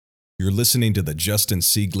You're listening to the Justin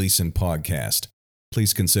C. Gleason podcast.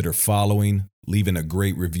 Please consider following, leaving a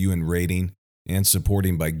great review and rating, and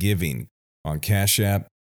supporting by giving on Cash App,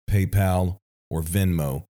 PayPal, or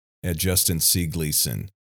Venmo at Justin C. Gleason.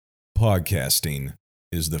 Podcasting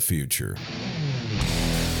is the future.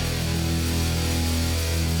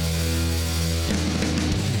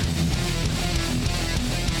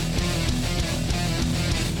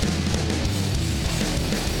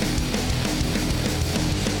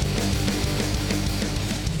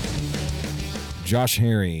 Josh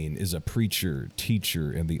Herring is a preacher,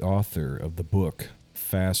 teacher, and the author of the book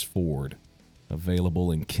Fast Forward,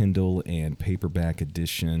 available in Kindle and paperback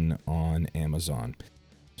edition on Amazon.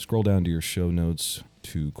 Scroll down to your show notes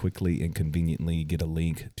to quickly and conveniently get a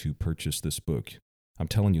link to purchase this book. I'm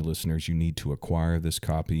telling you, listeners, you need to acquire this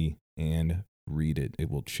copy and read it.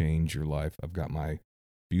 It will change your life. I've got my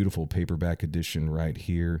beautiful paperback edition right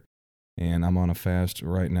here, and I'm on a fast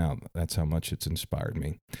right now. That's how much it's inspired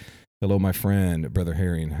me. Hello, my friend, Brother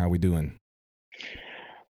Herring. How we doing?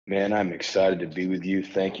 Man, I'm excited to be with you.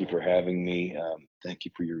 Thank you for having me. Thank you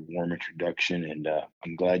for your warm introduction, and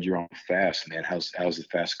I'm glad you're on fast, man. How's the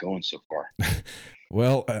fast going so far?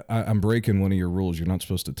 Well, I'm breaking one of your rules. You're not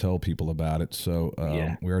supposed to tell people about it, so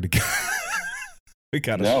Yeah. we already got, we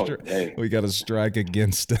got a strike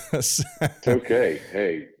against us. It's okay.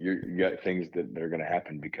 Hey, you got things that are going to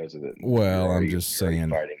happen because of it. Well, I'm just saying.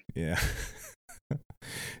 Fighting. Yeah.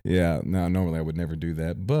 Yeah, no, normally I would never do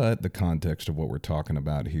that, but the context of what we're talking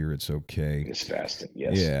about here, it's okay. It's fasting,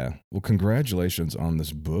 yes. Yeah. Well, congratulations on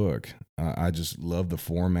this book. I just love the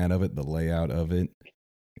format of it, the layout of it.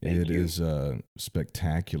 Thank you. Is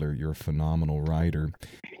spectacular. You're a phenomenal writer.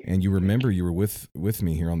 And you remember you were with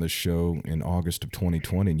me here on this show in August of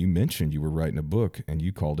 2020, and you mentioned you were writing a book, and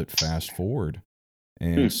you called it Fast Forward.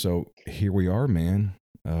 And so here we are, man.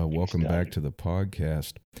 Welcome back to the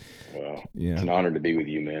podcast. Wow. Yeah. It's an honor to be with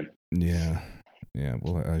you, man. Yeah.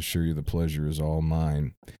 Well, I assure you the pleasure is all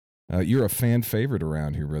mine. You're a fan favorite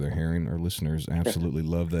around here, Brother Herring. Our listeners absolutely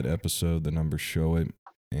love that episode. The numbers show it.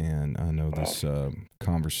 And I know this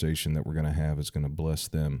conversation that we're going to have is going to bless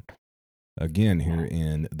them again here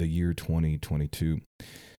in the year 2022.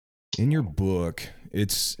 In your book,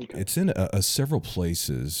 it's in several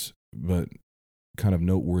places, but kind of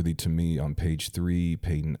noteworthy to me on page 3,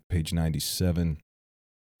 page 97,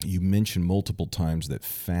 you mention multiple times that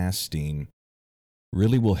fasting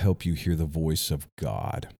really will help you hear the voice of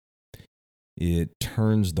God. It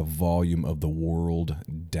turns the volume of the world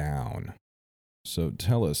down. So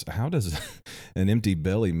tell us, how does an empty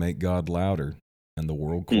belly make God louder and the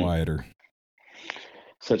world quieter?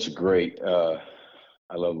 Such a great, I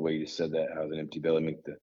love the way you said that, how an empty belly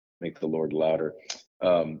make the Lord louder.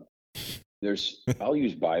 I'll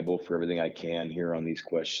use Bible for everything I can here on these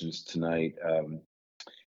questions tonight.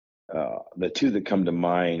 The two that come to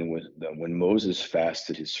mind was when Moses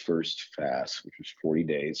fasted his first fast, which was 40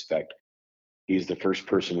 days. In fact, he's the first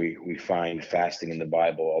person we find fasting in the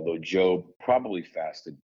Bible, although Job probably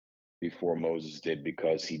fasted before Moses did,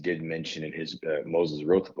 because he did mention in his Moses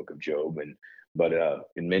wrote the book of Job, but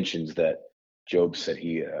it mentions that Job said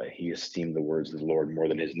he esteemed the words of the Lord more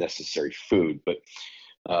than his necessary food. But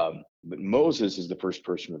Moses is the first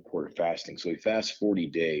person reported fasting. So he fasts 40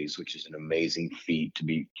 days, which is an amazing feat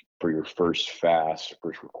for your first fast,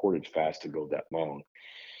 first recorded fast to go that long.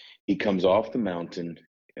 He comes off the mountain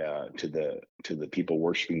to the people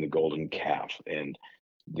worshiping the golden calf and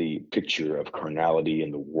the picture of carnality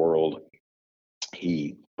in the world.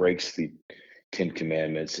 He breaks the 10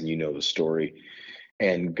 Commandments, and you know the story.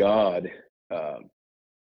 And God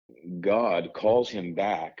calls him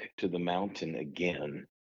back to the mountain again.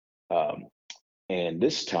 And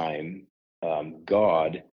this time,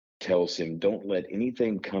 God tells him, don't let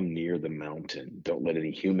anything come near the mountain. Don't let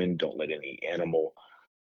any human, don't let any animal,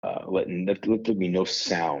 let there be no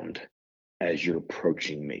sound as you're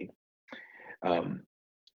approaching me.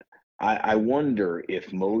 I wonder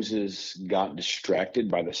if Moses got distracted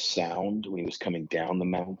by the sound when he was coming down the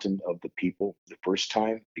mountain of the people the first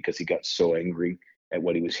time, because he got so angry at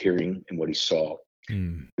what he was hearing and what he saw.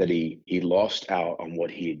 That he lost out on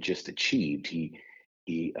what he had just achieved. He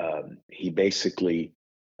basically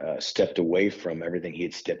stepped away from everything he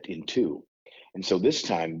had stepped into. And so this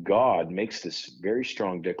time, God makes this very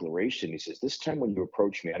strong declaration. He says, this time when you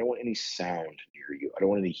approach me, I don't want any sound near you. I don't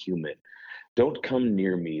want any human. Don't come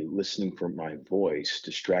near me listening for my voice,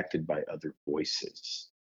 distracted by other voices.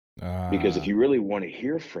 Because if you really want to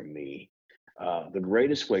hear from me, the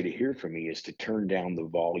greatest way to hear from me is to turn down the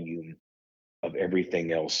volume of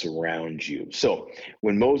everything else around you. So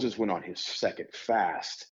when Moses went on his second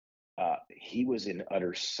fast, he was in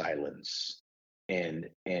utter silence.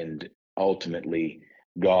 and ultimately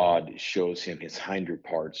God shows him his hinder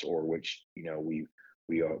parts, or which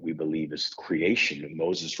we believe is creation. And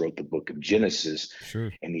Moses wrote the book of Genesis,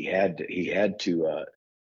 Sure. and he had to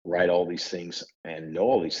write all these things and know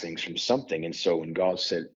all these things from something. And so when God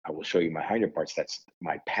said, "I will show you my hinder parts," that's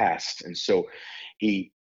my past. And so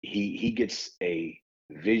he he gets a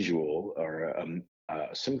visual, or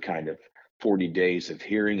some kind of 40 days of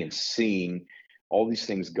hearing and seeing all these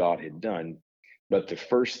things God had done. But the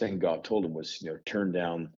first thing God told him was, turn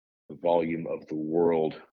down the volume of the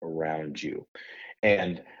world around you.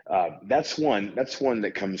 And that's one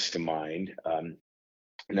that comes to mind.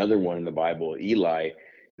 Another one in the Bible, Eli.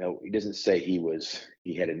 Now, he doesn't say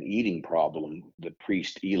he had an eating problem, the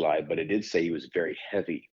priest Eli, but it did say he was very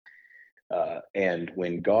heavy. And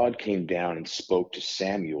when God came down and spoke to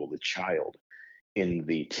Samuel, the child, in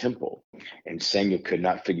the temple, and Samuel could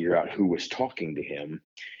not figure out who was talking to him,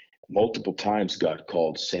 multiple times God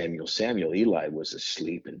called Samuel, Samuel. Eli was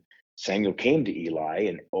asleep, and Samuel came to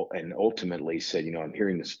Eli and ultimately said, "I'm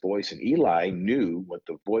hearing this voice." And Eli knew what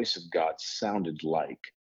the voice of God sounded like,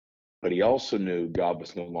 but he also knew God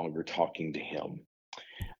was no longer talking to him.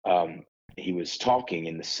 Um, he was talking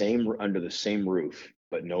under the same roof,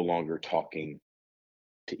 but no longer talking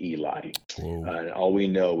to Eli. Whoa. And all we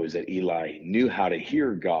know is that Eli knew how to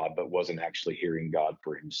hear God, but wasn't actually hearing God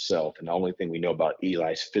for himself. And the only thing we know about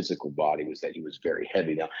Eli's physical body was that he was very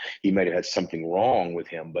heavy. Now, he might have had something wrong with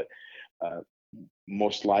him, but uh,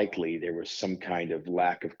 most likely there was some kind of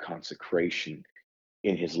lack of consecration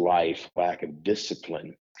in his life, lack of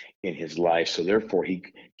discipline in his life. So therefore, he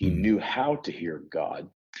Mm. knew how to hear God,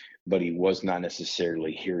 but he was not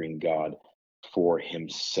necessarily hearing God for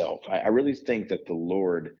himself. I really think that the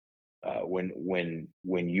Lord,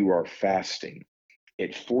 when you are fasting,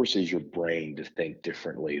 it forces your brain to think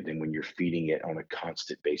differently than when you're feeding it on a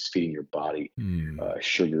constant base, feeding your body Mm.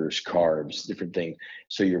 sugars, carbs, different things.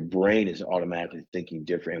 So your brain is automatically thinking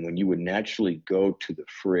different. And when you would naturally go to the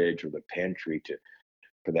fridge or the pantry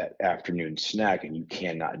for that afternoon snack, and you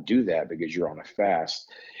cannot do that because you're on a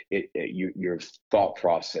fast, your thought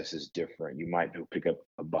process is different. You might go pick up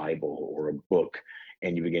a Bible or a book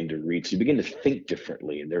and you begin to read. So you begin to think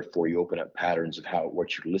differently, and therefore you open up patterns of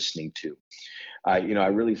what you're listening to. I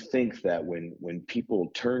really think that when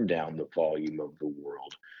people turn down the volume of the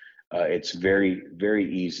world, it's very,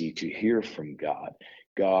 very easy to hear from God.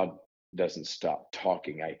 God doesn't stop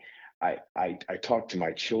talking. I talk to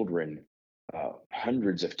my children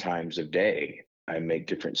hundreds of times a day. I make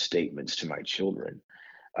different statements to my children.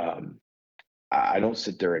 Um, I don't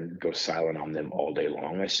sit there and go silent on them all day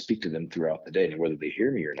long. I speak to them throughout the day, and whether they hear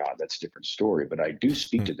me or not, that's a different story. But I do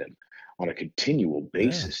speak to them on a continual Yeah,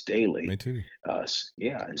 basis daily. me too.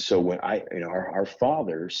 Yeah, and so when our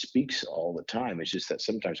Father speaks all the time. It's just that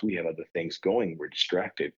sometimes we have other things going. We're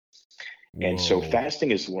distracted, and so Whoa.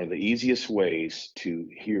 fasting is one of the easiest ways to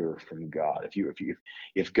hear from God.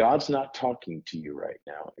 If God's not talking to you right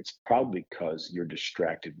now, it's probably because you're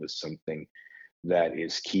distracted with something that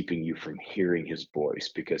is keeping you from hearing his voice,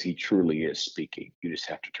 because he truly is speaking. You just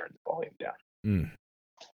have to turn the volume down. Mm.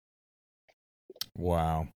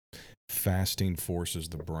 Wow. Fasting forces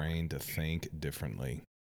the brain to think differently.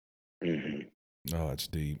 Hmm. Oh, it's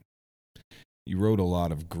deep. You wrote a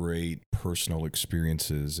lot of great personal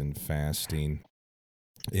experiences in fasting.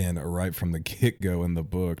 And right from the get go in the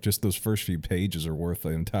book, just those first few pages are worth the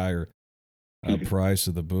entire price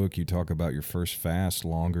of the book. You talk about your first fast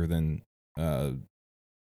longer than, uh,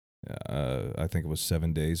 I think it was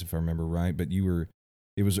 7 days, if I remember right. But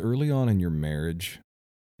it was early on in your marriage,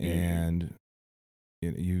 Hmm. and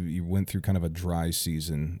you went through kind of a dry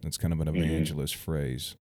season. That's kind of an Hmm. evangelist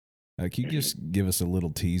phrase. Can you just give us a little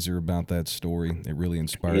teaser about that story? It really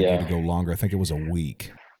inspired you to Yeah, go longer. I think it was a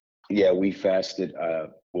week. yeah, we fasted. Well,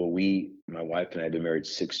 my wife and I had been married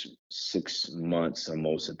six months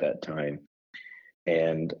almost at that time,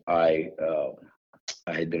 and I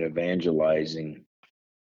had been evangelizing.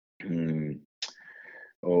 hmm,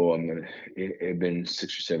 it had been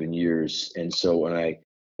 6 or 7 years, and so when I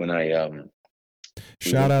we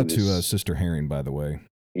Shout went through out to this. Sister Herring, by the way.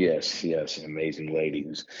 Yes, yes, an amazing lady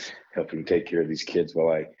who's helping take care of these kids while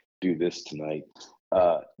I do this tonight.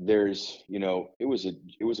 It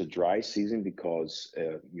was a dry season because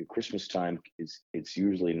Christmas time is it's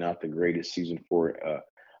usually not the greatest season for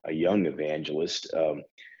a young evangelist,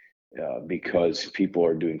 because people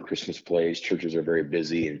are doing Christmas plays, churches are very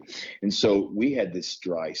busy, and so we had this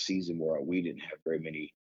dry season where we didn't have very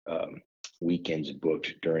many weekends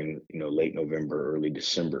booked during late November, early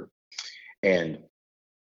December, and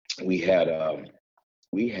we had um,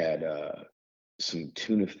 we had some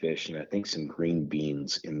tuna fish and I think some green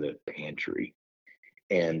beans in the pantry.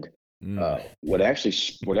 And what actually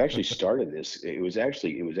started this, it was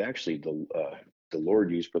actually the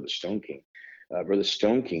Lord used Brother Stone King. Brother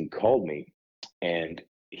Stone King called me, and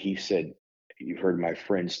he said, "You've heard my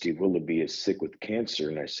friend Steve Willoughby is sick with cancer."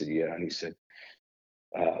 And I said, "Yeah." And he said,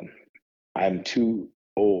 um, "I'm too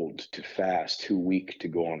old to fast, too weak to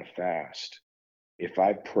go on a fast. If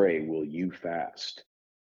I pray, will you fast?"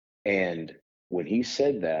 And when he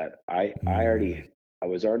said that, I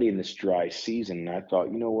was already in this dry season, and I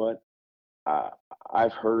thought, you know what? Uh,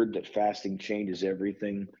 I've heard that fasting changes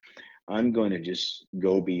everything. I'm going to just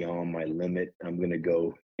go beyond my limit. I'm going to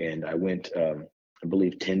go, and I went, I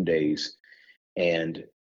believe, 10 days, and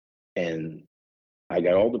and I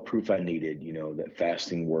got all the proof I needed, that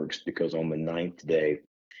fasting works, because on the ninth day,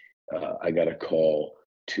 I got a call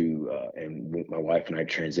and my wife and I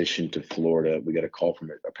transitioned to Florida. We got a call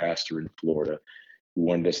from a pastor in Florida who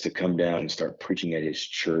wanted us to come down and start preaching at his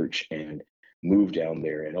church and move down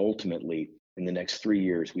there. And ultimately, in the next 3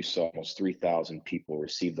 years, we saw almost 3,000 people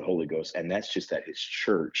receive the Holy Ghost. And that's just at his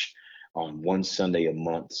church on one Sunday a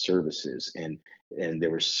month services. And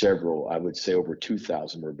there were several, I would say over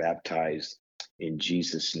 2,000 were baptized in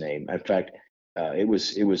Jesus' name. In fact, it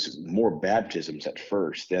was more baptisms at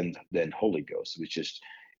first than Holy Ghost.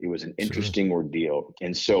 It was an Sure. interesting ordeal.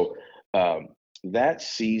 And so um, that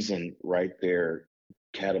season right there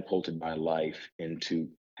catapulted my life into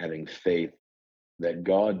having faith that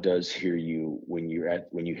God does hear you when you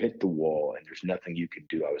hit the wall and there's nothing you can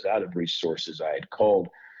do. I was out of resources. I had called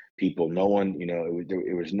people. No one,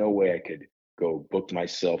 it was no way I could go book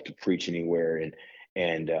myself to preach anywhere.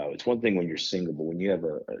 And it's one thing when you're single, but when you have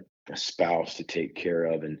a spouse to take care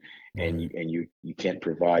of, and you can't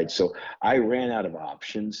provide. So I ran out of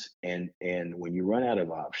options, and when you run out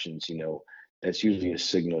of options, that's usually a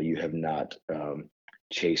signal you have not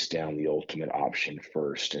chase down the ultimate option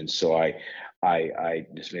first. And so I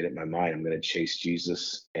just made up my mind. I'm going to chase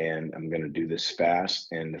Jesus, and I'm going to do this fast.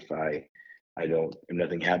 And if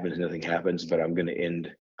nothing happens, nothing happens. But I'm going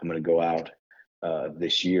to go out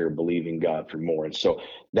this year believing God for more. And so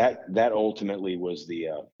that ultimately was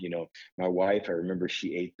my wife. I remember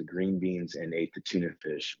she ate the green beans and ate the tuna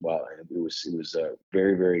fish. Well, it was a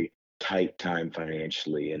very, very tight time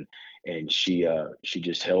financially, and she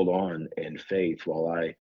just held on in faith while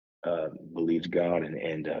I believed God,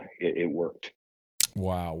 and it worked.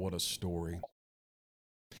 Wow, what a story.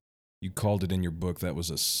 You called it in your book that was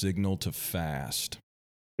a signal to fast.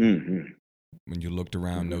 Hmm. When you looked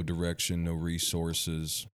around, no direction, no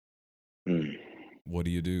resources, what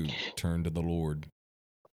do? Turn to the Lord.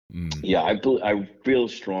 Yeah, I feel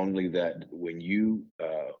strongly that when you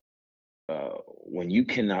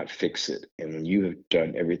cannot fix it, and when you have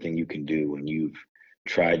done everything you can do, when you've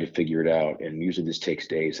tried to figure it out, and usually this takes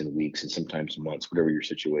days and weeks and sometimes months, whatever your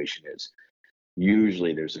situation is,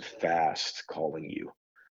 usually there's a fast calling you.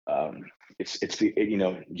 Um,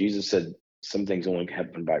 Jesus said some things only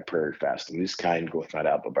happen by prayer and fasting. This kind goeth not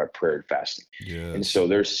out but by prayer and fasting. And Yes. so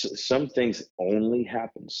there's some things only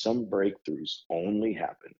happen, some breakthroughs only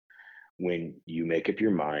happen when you make up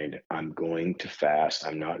your mind, I'm going to fast.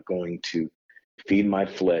 I'm not going to feed my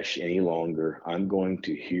flesh any longer. I'm going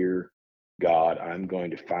to hear God. I'm going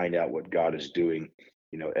to find out what God is doing.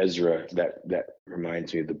 Ezra, that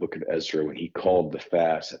reminds me of the book of Ezra when he called the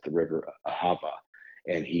fast at the river Ahava,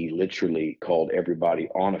 and he literally called everybody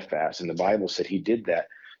on a fast. And the Bible said he did that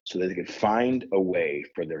so that they could find a way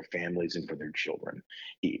for their families and for their children.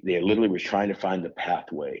 They literally was trying to find the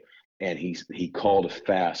pathway, and he called a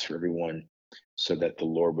fast for everyone so that the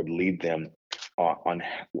Lord would lead them on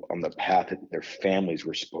the path that their families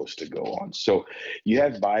were supposed to go on. So you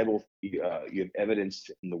have you have evidence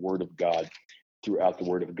in the Word of God, throughout the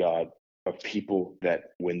Word of God, of people that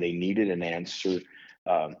when they needed an answer.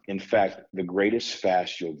 In fact, the greatest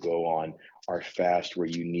fast you'll go on are fasts where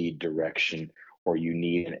you need direction or you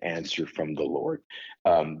need an answer from the Lord,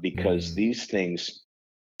 because these things,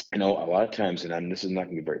 a lot of times, and this is not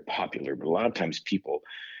going to be very popular, but a lot of times people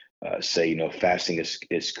say, fasting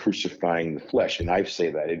is crucifying the flesh. And I say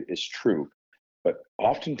that it is true. But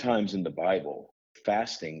oftentimes in the Bible,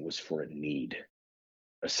 fasting was for a need,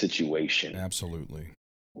 a situation. Absolutely.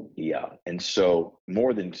 Yeah. And so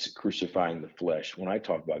more than crucifying the flesh, when I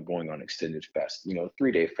talk about going on extended fast,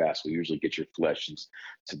 3-day fast will usually get your flesh in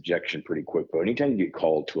subjection pretty quick. But anytime you get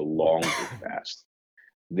called to a longer fast,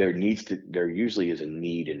 there usually is a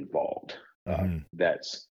need involved.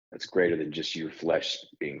 That's greater than just your flesh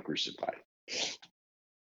being crucified.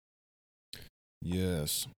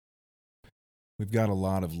 Yes. We've got a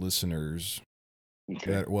lot of listeners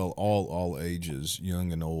Okay. that, well, all ages,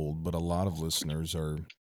 young and old, but a lot of listeners are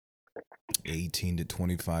 18 to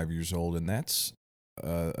 25 years old, and that's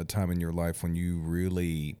a time in your life when you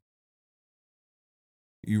really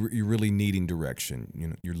you're really needing direction. You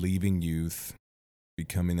know, you're leaving youth,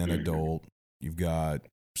 becoming an adult. You've got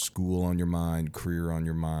school on your mind, career on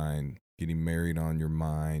your mind, getting married on your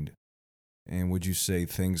mind. And would you say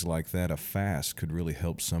things like that, a fast could really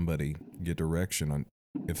help somebody get direction on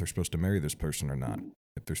if they're supposed to marry this person or not,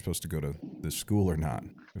 if they're supposed to go to this school or not,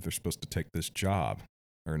 if they're supposed to take this job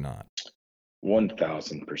or not?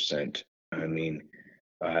 1000%. I mean,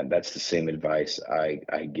 that's the same advice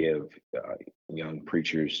I give young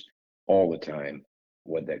preachers all the time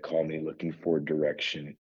when they call me looking for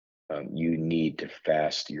direction. You need to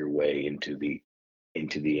fast your way into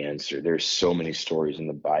the answer. There's so many stories in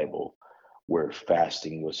the Bible where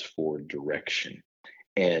fasting was for direction.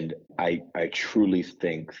 And I truly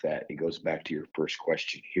think that it goes back to your first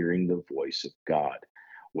question, hearing the voice of God.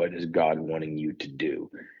 What is God wanting you to do?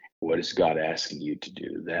 What is God asking you to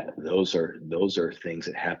do? That those are things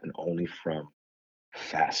that happen only from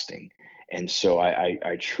fasting. And so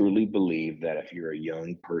I truly believe that if you're a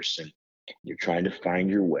young person, you're trying to find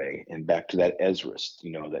your way, and back to that Ezra,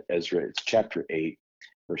 that Ezra, it's chapter 8,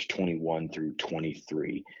 verse 21 through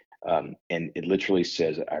 23. And it literally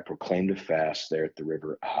says, I proclaimed a fast there at the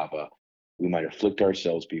river Ahava. We might afflict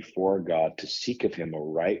ourselves before God to seek of him a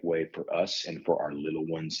right way for us and for our little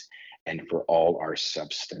ones and for all our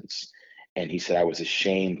substance. And he said, I was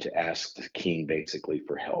ashamed to ask the king basically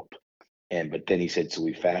for help. But then he said, so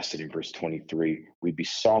we fasted in verse 23. We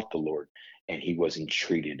besought the Lord, and he was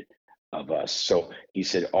entreated of us. So he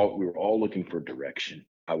said, we were all looking for direction.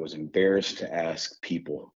 I was embarrassed to ask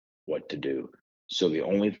people what to do. So the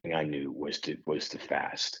only thing I knew was to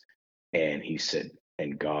fast. And he said,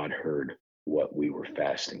 and God heard what we were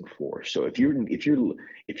fasting for. So if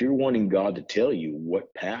you're wanting God to tell you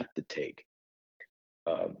what path to take,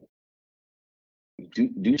 um,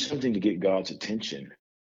 do something to get God's attention.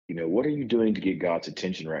 What are you doing to get God's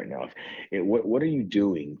attention right now? What are you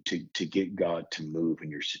doing to get God to move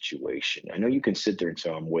in your situation? I know you can sit there and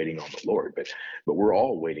say, I'm waiting on the Lord, but we're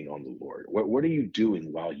all waiting on the Lord. What are you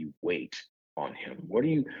doing while you wait on him?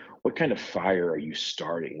 What kind of fire are you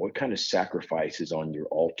starting? What kind of sacrifice is on your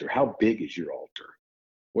altar? How big is your altar?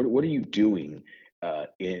 What are you doing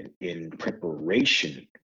in preparation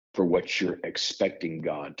for what you're expecting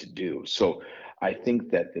God to do? So I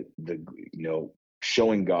think that the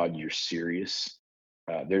showing God you're serious.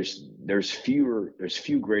 There's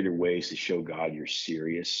few greater ways to show God you're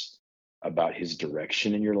serious about His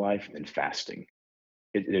direction in your life than fasting.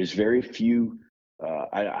 There's very few.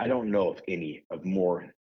 I don't know of any of more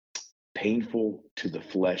painful to the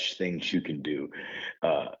flesh things you can do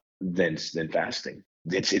than fasting.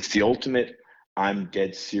 It's the ultimate. I'm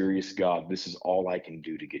dead serious, God. This is all I can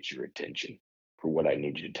do to get your attention for what I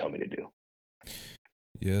need you to tell me to do.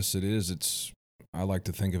 Yes, it is. I like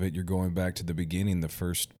to think of it, you're going back to the beginning. The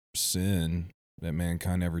first sin that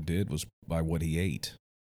mankind ever did was by what he ate.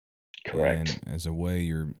 Correct. And as a way,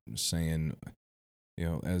 you're saying,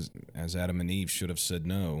 as Adam and Eve should have said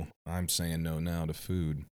no, I'm saying no now to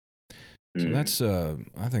food. So that's,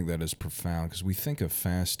 I think that is profound, because we think of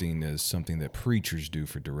fasting as something that preachers do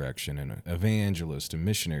for direction and evangelists and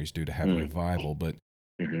missionaries do to have revival, but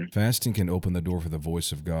fasting can open the door for the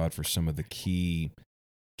voice of God for some of the key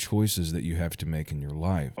choices that you have to make in your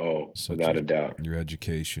life. Oh, without a doubt. Your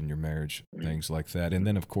education, your marriage, things like that. And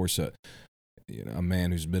then, of course, a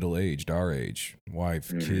man who's middle-aged, our age,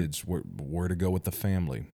 wife, kids, where to go with the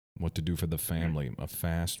family, what to do for the family. A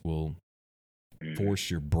fast will force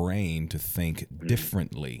your brain to think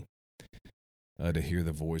differently, to hear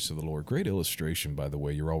the voice of the Lord. Great illustration, by the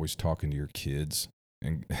way. You're always talking to your kids,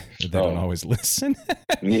 and they don't always listen.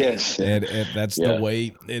 Yes. and that's the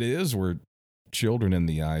way it is. We're children in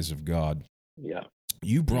the eyes of God. Yeah.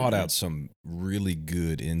 You brought out some really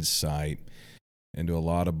good insight into a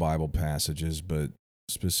lot of Bible passages, but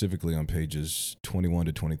specifically on pages 21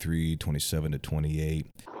 to 23, 27 to 28,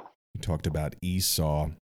 you talked about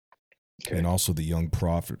Esau and also the young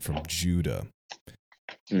prophet from Judah.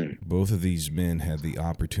 Both of these men had the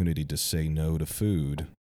opportunity to say no to food,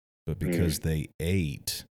 but because they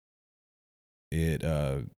ate, it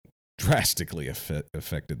drastically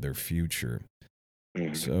affected their future.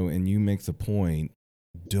 So, and you make the point,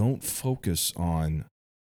 don't focus on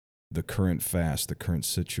the current fast, the current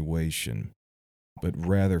situation, but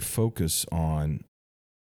rather focus on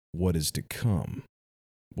what is to come,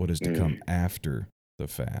 what is to come after the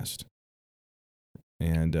fast.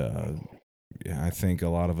 And I think a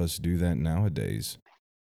lot of us do that nowadays.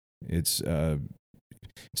 It's the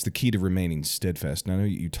key to remaining steadfast. Now, I know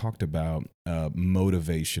you talked about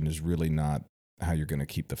motivation is really not how you're going to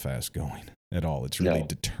keep the fast going. at all. It's really No.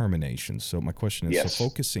 determination. So my question is, Yes. so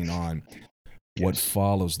focusing on what Yes.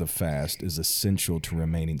 follows the fast is essential to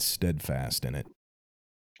remaining steadfast in it.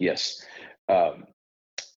 Yes. Um,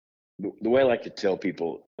 the way I like to tell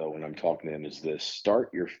people when I'm talking to them is this: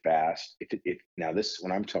 start your fast. If now this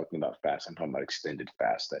when I'm talking about fast, I'm talking about extended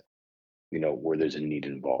fast that where there's a need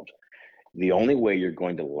involved. The only way you're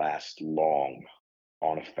going to last long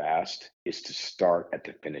on a fast is to start at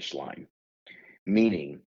the finish line.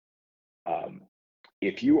 Meaning, um,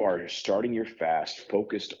 if you are starting your fast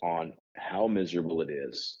focused on how miserable it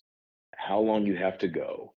is, how long you have to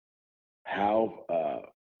go, how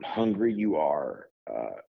hungry you are,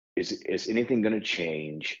 is anything going to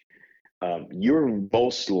change? You're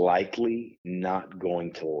most likely not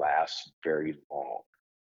going to last very long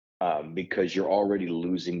because you're already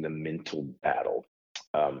losing the mental battle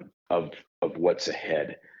of what's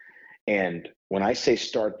ahead. And when I say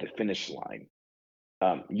start the finish line,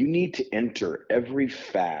 you need to enter every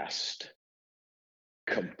fast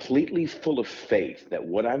completely full of faith that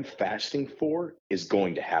what I'm fasting for is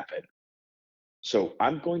going to happen. So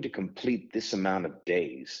I'm going to complete this amount of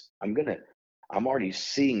days. I'm already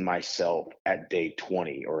seeing myself at day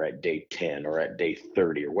 20 or at day 10 or at day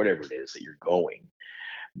 30 or whatever it is that you're going.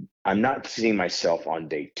 I'm not seeing myself on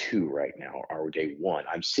day 2 right now or day 1.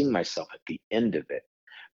 I'm seeing myself at the end of it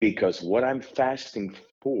because what I'm fasting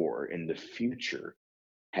for in the future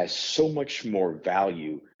has so much more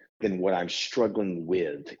value than what I'm struggling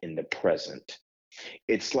with in the present.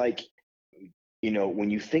 It's like, when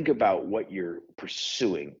you think about what you're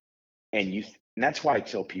pursuing, and that's why I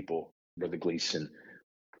tell people, Brother Gleason,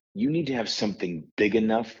 you need to have something big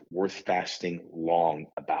enough worth fasting long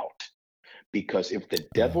about. Because if the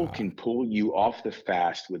devil Uh, can pull you off the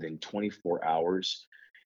fast within 24 hours,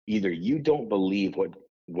 either you don't believe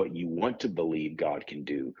what you want to believe God can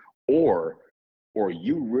do, or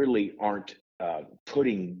you really aren't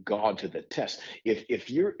putting God to the test. If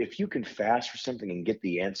you can fast for something and get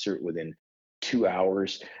the answer within 2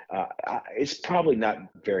 hours, it's probably not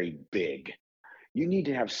very big. You need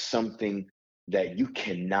to have something that you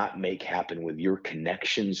cannot make happen with your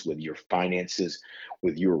connections, with your finances,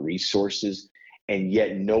 with your resources, and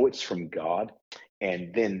yet know it's from God.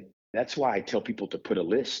 And then that's why I tell people to put a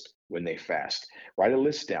list when they fast. Write a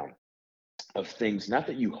list down of things, not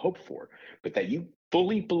that you hope for, but that you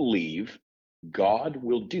fully believe God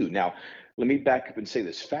will do. Now, let me back up and say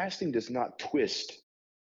this: fasting does not twist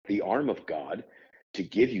the arm of God to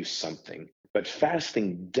give you something, but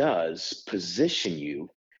fasting does position you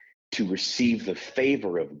to receive the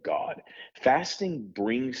favor of God. Fasting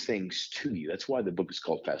brings things to you. That's why the book is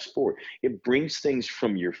called Fast Forward. It brings things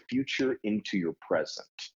from your future into your present.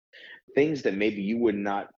 Things that maybe you would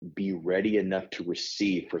not be ready enough to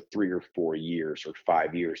receive for 3 or 4 years or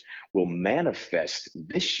 5 years will manifest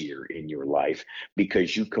this year in your life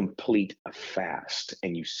because you complete a fast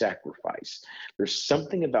and you sacrifice. There's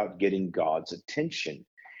something about getting God's attention.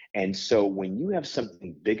 And so when you have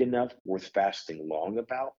something big enough worth fasting long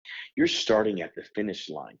about, you're starting at the finish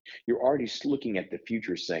line. You're already looking at the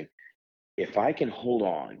future saying, if I can hold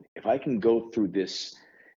on, if I can go through this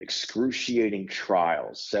excruciating trial,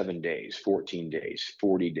 7 days, 14 days,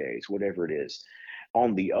 40 days, whatever it is,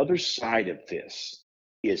 on the other side of this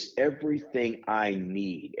is everything I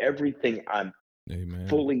need, everything I'm amen.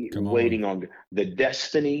 fully Come on. waiting on, the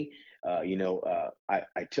destiny.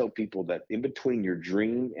 I tell people that in between your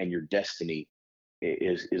dream and your destiny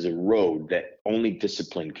is a road that only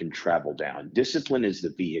discipline can travel down. Discipline is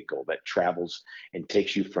the vehicle that travels and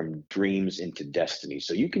takes you from dreams into destiny.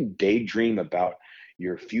 So you can daydream about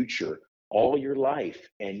your future all your life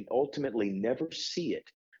and ultimately never see it.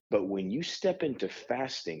 But when you step into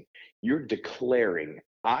fasting, you're declaring,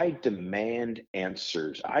 I demand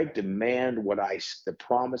answers. I demand the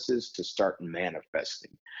promises to start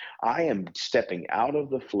manifesting. I am stepping out of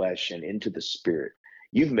the flesh and into the spirit.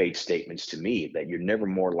 You've made statements to me that you're never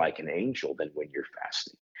more like an angel than when you're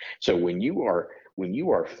fasting. So when you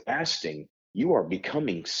are fasting, you are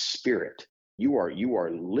becoming spirit. You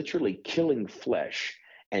are literally killing flesh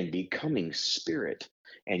and becoming spirit,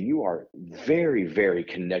 and you are very, very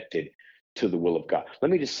connected to the will of God.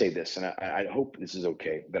 Let me just say this, and I hope this is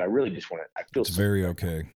okay, but I really just want to, I feel It's something very right now.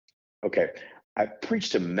 okay. Okay. I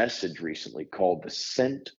preached a message recently called The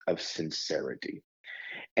Scent of Sincerity.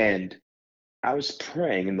 And I was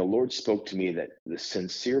praying, and the Lord spoke to me that the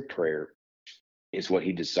sincere prayer is what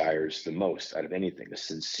He desires the most out of anything, a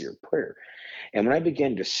sincere prayer. And when I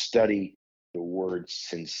began to study the word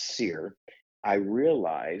sincere, I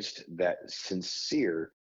realized that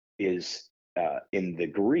sincere is in the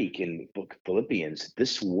Greek, in the book of Philippians,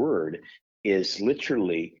 this word is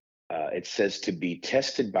literally It says to be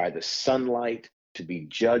tested by the sunlight, to be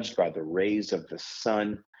judged by the rays of the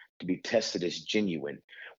sun, to be tested as genuine.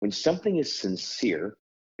 When something is sincere,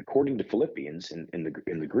 according to Philippians in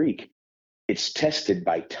the Greek, it's tested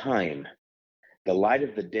by time. The light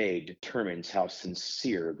of the day determines how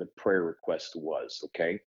sincere the prayer request was.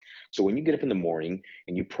 Okay. So when you get up in the morning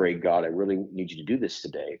and you pray, God, I really need you to do this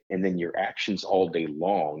today, and then your actions all day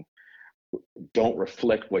long don't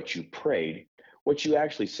reflect what you prayed, what you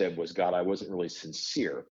actually said was, God, I wasn't really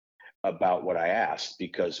sincere about what I asked,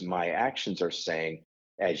 because my actions are saying,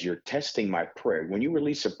 as you're testing my prayer, when you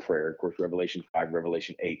release a prayer, of course, Revelation 5,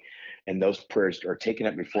 Revelation 8, and those prayers are taken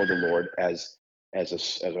up before the Lord as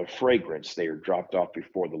a fragrance, they are dropped off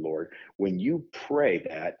before the Lord. When you pray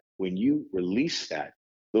that, when you release that,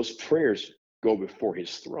 those prayers go before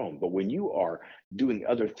his throne. But when you are doing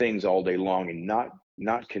other things all day long and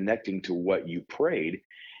not connecting to what you prayed,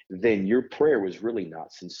 then your prayer was really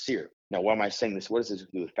not sincere. Now, why am I saying this? What does this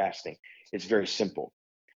do with fasting? It's very simple.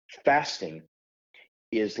 Fasting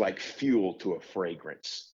is like fuel to a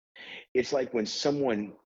fragrance. It's like when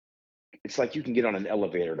someone, it's like you can get on an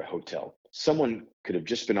elevator at a hotel. Someone could have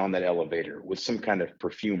just been on that elevator with some kind of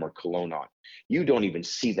perfume or cologne on. You don't even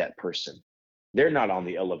see that person. They're not on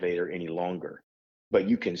the elevator any longer, but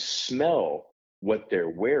you can smell what they're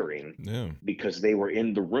wearing Yeah. because they were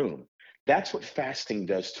in the room. That's what fasting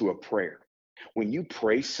does to a prayer. When you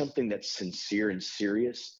pray something that's sincere and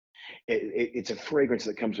serious, it's a fragrance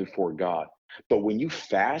that comes before God. But when you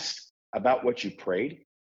fast about what you prayed,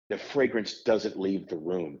 the fragrance doesn't leave the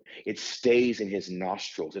room. It stays in his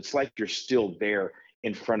nostrils. It's like you're still there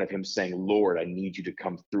in front of him saying, Lord, I need you to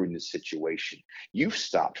come through in this situation. You've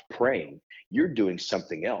stopped praying. You're doing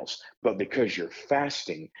something else. But because you're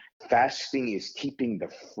fasting, fasting is keeping the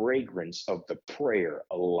fragrance of the prayer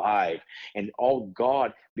alive. And all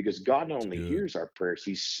God, because God not only Good. hears our prayers,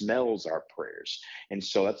 he smells our prayers. And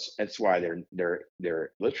so that's why they're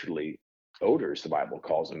literally odors, the Bible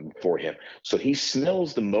calls them, for him. So he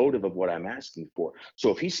smells the motive of what I'm asking for. So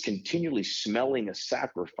if he's continually smelling a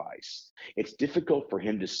sacrifice, it's difficult for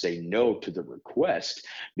him to say no to the request,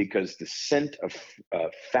 because the scent of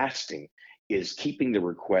fasting is keeping the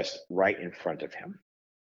request right in front of him.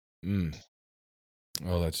 Mm.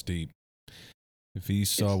 Oh, that's deep. If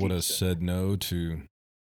Esau It's would deep have stuff. said no to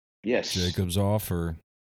Yes, Jacob's offer,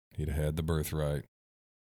 he'd have had the birthright.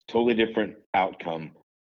 totally different outcome.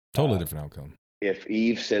 Totally Uh, different outcome. if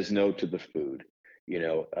Eve says no to the food,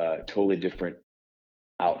 totally different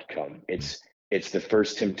outcome. Mm. It's the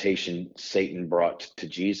first temptation Satan brought to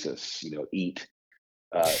Jesus. Eat.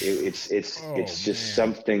 Oh It's just man.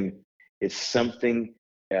 something. It's something.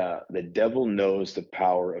 The devil knows the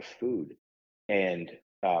power of food, and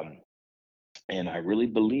um, and I really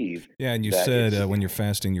believe Yeah, and you that said when you're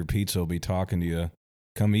fasting, your pizza will be talking to you.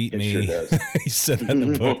 Come eat it sure me. does. He said that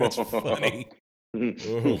in the book. That's funny.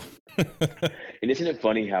 Oh. And isn't it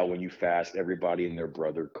funny how when you fast, everybody and their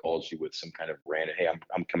brother calls you with some kind of random, "Hey,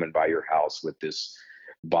 I'm coming by your house with this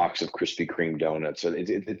box of Krispy Kreme donuts." So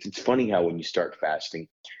it's funny how when you start fasting,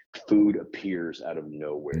 food appears out of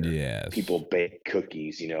nowhere. Yes. People bake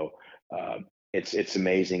cookies. It's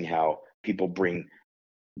amazing how people bring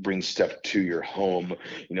stuff to your home.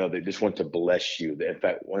 They just want to bless you. In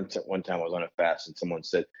fact, one time I was on a fast and someone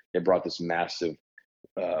said they brought this massive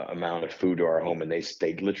amount of food to our home, and they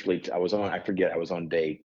literally, I forget, I was on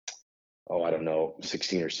day, oh, I don't know,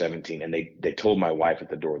 16 or 17, and they told my wife at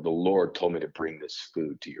the door, the Lord told me to bring this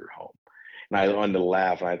food to your home. And I wanted to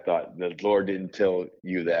laugh, and I thought, the Lord didn't tell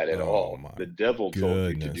you that at Oh all. my The devil told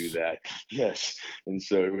you to do goodness. that. Yes. And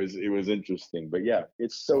so it was interesting. But yeah,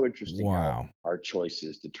 it's so interesting how Wow. our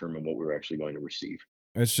choices determine what we're actually going to receive.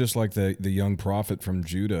 It's just like the young prophet from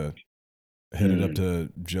Judah headed up Mm, to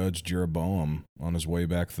judge Jeroboam on his way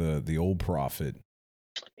back. The old prophet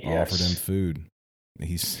offered him yes. food.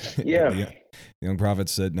 He's Yeah. the young prophet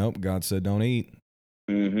said, "Nope." God said, "Don't eat."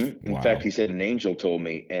 In fact, Wow. he said an angel told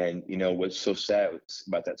me, and what's so sad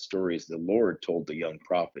about that story is the Lord told the young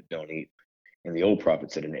prophet, "Don't eat," and the old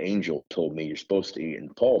prophet said, "An angel told me you're supposed to eat."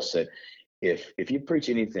 And Paul said, "If you preach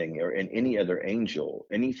anything or in any other angel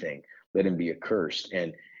anything, let him be accursed."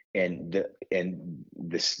 And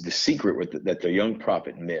the secret that the young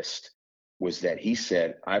prophet missed was that he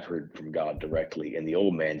said, "I've heard from God directly," and the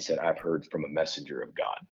old man said, "I've heard from a messenger of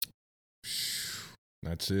God."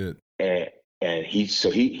 That's it. and and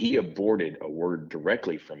he aborted a word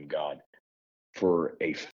directly from God for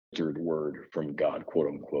a filtered word from God, quote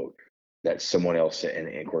unquote, that someone else said,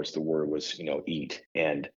 and of course the word was eat,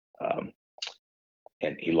 um,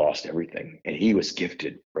 and he lost everything. And he was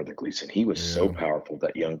gifted, Brother Gleason. He was so Yeah. powerful.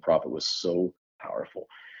 That young prophet was so powerful.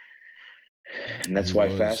 And He that's why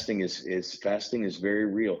was. fasting is very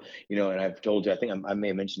real. And I've told you, I think I may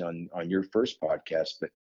have mentioned on your first podcast, but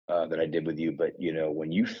that I did with you. But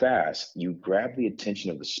when you fast, you grab the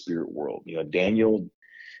attention of the spirit world. Daniel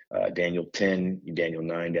 10, Daniel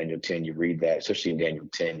 9, Daniel 10. You read that, especially in Daniel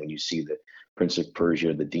 10, when you see the Prince of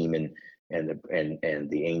Persia, the demon, and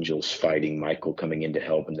the angels fighting, Michael coming in to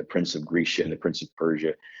help, and the Prince of Grecia and the Prince of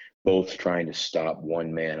Persia, both trying to stop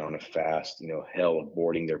one man on a fast. Hell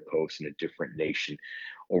boarding their posts in a different nation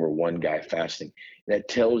over one guy fasting. That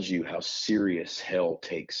tells you how serious hell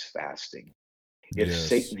takes fasting. If Yes.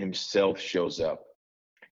 Satan himself shows up,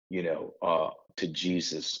 to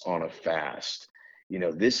Jesus on a fast.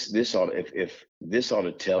 This ought, if this ought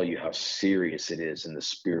to tell you how serious it is in the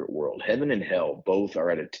spirit world. Heaven and hell both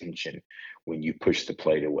are at attention when you push the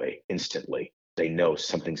plate away instantly. They know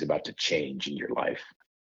something's about to change in your life.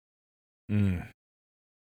 Mm.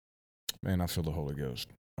 Man, I feel the Holy Ghost.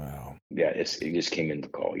 Wow. Yeah, it just came in the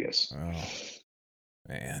call. Yes. Oh,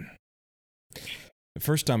 man. The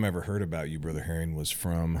first time I ever heard about you, Brother Herring, was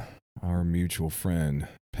from our mutual friend,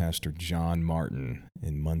 Pastor John Martin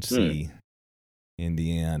in Muncie,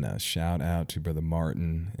 Indiana. Shout out to Brother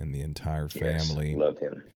Martin and the entire Yes, family. love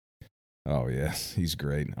him. Oh, yes, he's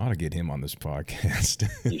great. I ought to get him on this podcast.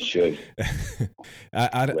 You should.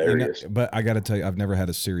 Hilarious. But I got to tell you, I've never had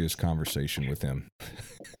a serious conversation with him.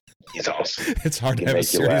 He's awesome. It's hard to have a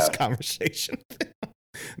serious conversation.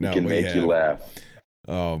 He can make you laugh.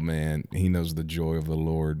 Oh, man. He knows the joy of the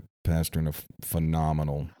Lord, pastoring a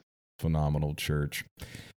phenomenal church.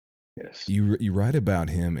 Yes. You write about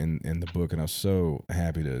him in the book, and I was so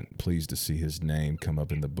pleased to see his name come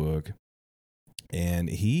up in the book. And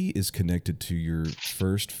he is connected to your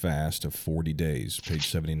first fast of 40 days, page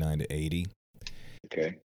 79 to 80.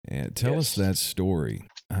 Okay. And tell us that story,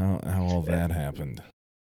 how all that happened.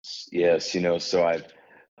 Yes, so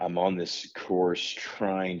I'm on this course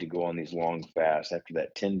trying to go on these long fasts. After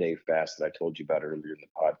that 10-day fast that I told you about earlier in the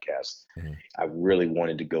podcast, I really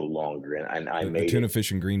wanted to go longer, and I made the tuna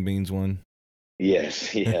fish and green beans one.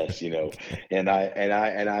 Yes, and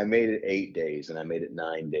I made it 8 days, and I made it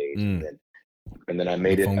 9 days, and then I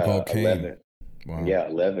made it 11. Wow. Yeah,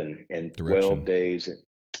 11 and 12 days.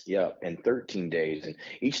 And 13 days. And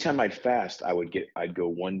each time I'd fast, I'd go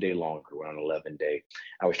 1 day longer. Went on 11 day.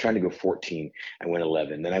 I was trying to go 14. I went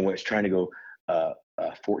 11. Then I was trying to go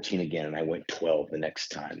 14 again, and I went 12 the next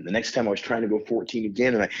time. The next time I was trying to go 14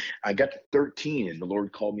 again, and I got to 13, and the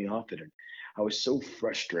Lord called me off it. And I was so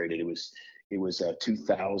frustrated. It was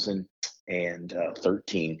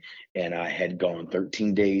 2013, and I had gone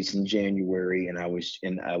 13 days in January, and I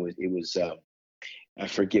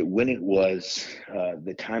forget when it was,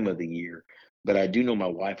 the time of the year, but I do know my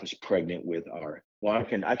wife was pregnant with I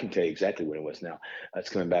can tell you exactly when it was now. It's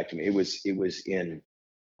coming back to me. It was in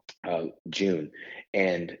June,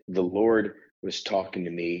 and the Lord was talking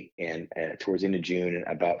to me, and towards the end of June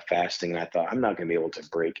about fasting, and I thought, I'm not going to be able to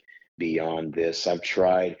break beyond this. I've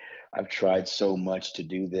tried so much to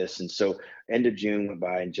do this, and so end of June went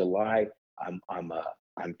by. In July, I'm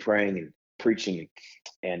praying and preaching,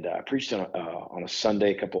 and I preached on a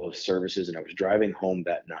Sunday, a couple of services, and I was driving home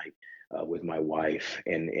that night with my wife,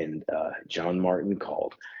 and John Martin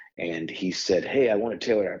called, and he said, "Hey, I want to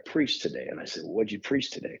tell you what I preached today." And I said, "Well, what'd you preach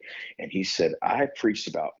today?" And he said, "I preached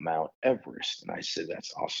about Mount Everest." And I said,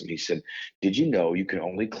 "That's awesome." He said, "Did you know you can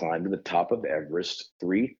only climb to the top of Everest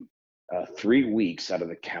 3 weeks out of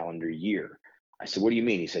the calendar year?" I said, "What do you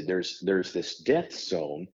mean?" He said, "There's this death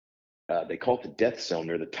zone. They call it the death zone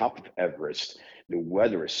near the top of Everest. The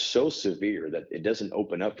weather is so severe that it doesn't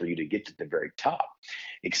open up for you to get to the very top,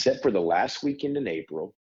 except for the last weekend in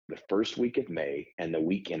April, the first week of May, and the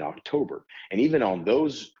week in October. And even on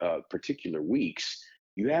those particular weeks,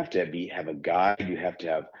 you have to have a guide. You have to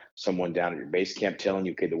have someone down at your base camp telling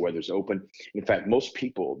you, okay, the weather's open. In fact, most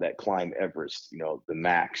people that climb Everest, the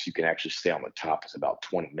max you can actually stay on the top is about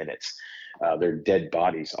 20 minutes. There are dead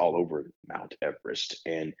bodies all over Mount Everest,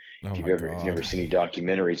 and if you've never seen any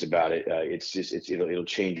documentaries about it, it'll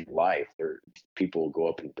change your life. People will go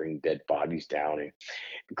up and bring dead bodies down and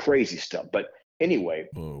crazy stuff. But anyway,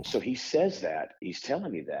 so he says that he's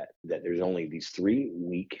telling me that there's only these 3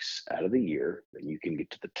 weeks out of the year that you can get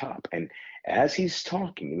to the top. And as he's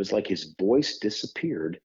talking, it was like his voice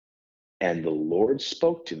disappeared, and the Lord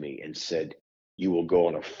spoke to me and said, "You will go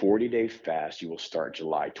on a 40-day fast. You will start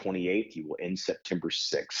July 28th. You will end September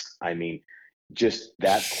 6th. I mean, just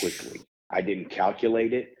that quickly. I didn't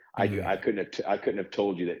calculate it. I couldn't have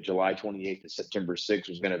told you that July 28th to September 6th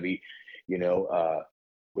was going to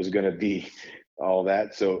be, all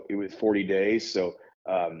that. So it was 40 days. So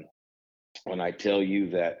when I tell you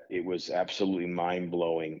that it was absolutely mind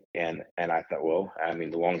blowing, and I thought, well, I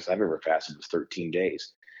mean, the longest I've ever fasted was 13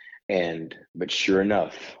 days, and but sure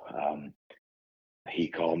enough, he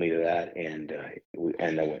called me to that, and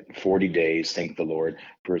I went 40 days. Thank the Lord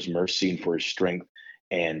for His mercy and for His strength.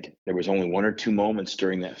 And there was only one or two moments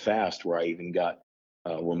during that fast where I even got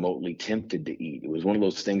remotely tempted to eat. It was one of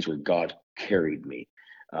those things where God carried me.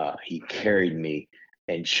 He carried me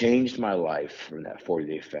and changed my life from that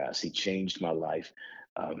 40-day fast. He changed my life.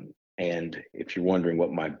 And if you're wondering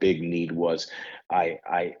what my big need was,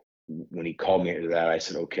 I when he called me to that, I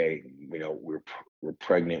said, okay, we're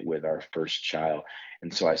pregnant with our first child.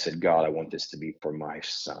 And so I said, God, I want this to be for my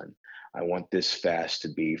son. I want this fast to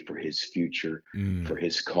be for his future, for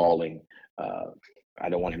his calling. Uh, I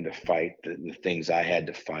don't want him to fight the things I had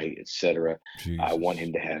to fight, etc. I want Jesus.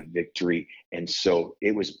 him to have victory. And so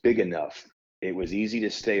it was big enough. It was easy to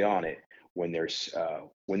stay on it when there's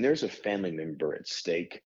a family member at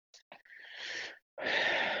stake.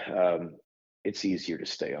 Um, it's easier to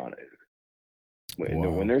stay on it. When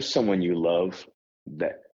Wow. there's someone you love,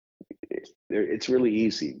 that it's really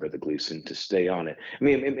easy, Brother Gleason, to stay on it. I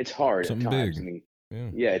mean, it's hard at Something times. I big. mean, Yeah.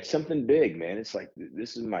 yeah, it's something big, man. It's like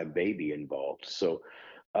this is my baby involved.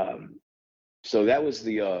 Um, so that was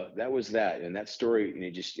that, and that story. And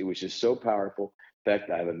it was just so powerful. In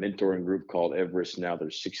fact, I have a mentoring group called Everest now.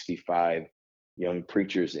 There's 65 young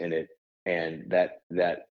preachers in it, and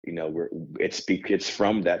it's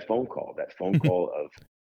from that phone call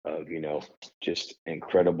of just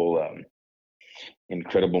incredible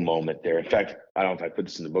moment there. In fact, I don't know if I put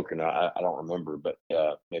this in the book or not. I don't remember, but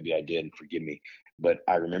maybe I did. Forgive me. But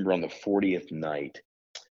I remember on the 40th night.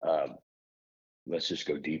 Um, let's just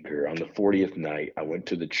go deep here. On the 40th night, I went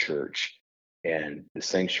to the church, and the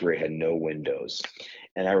sanctuary had no windows.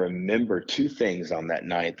 And I remember two things on that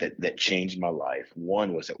night that changed my life.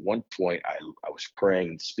 One was, at one point I was praying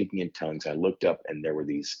and speaking in tongues. I looked up, and there were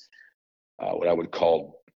these what I would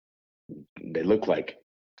call, they look like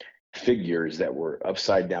figures that were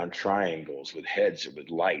upside down triangles with heads with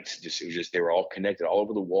lights. It was just, they were all connected all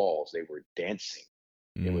over the walls. They were dancing.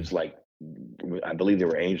 It Mm. was like, I believe they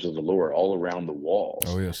were angels of the Lord all around the Oh walls.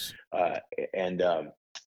 yes. uh, and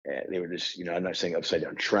they were just, I'm not saying upside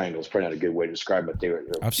down triangles, probably not a good way to describe it. They were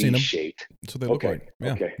I've seen them. V-shaped. That's what they look Okay, like.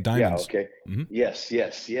 Yeah. okay, yeah, Diamonds. okay, Hmm. yes.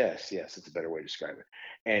 It's a better way to describe it.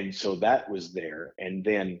 And so that was there. And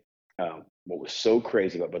then what was so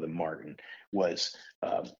crazy about Brother Martin was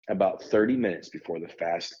about 30 minutes before the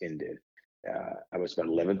fast ended. I was about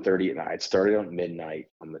 11:30, and I had started on midnight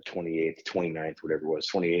on the 28th, 29th, whatever it was,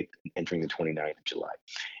 28th, entering the 29th of July.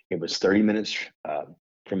 It was 30 minutes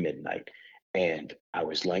from midnight, and I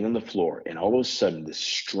was laying on the floor, and all of a sudden, this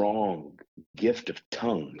strong gift of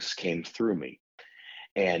tongues came through me.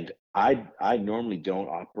 And I normally don't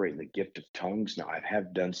operate in the gift of tongues. Now, I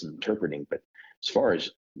have done some interpreting, but as far as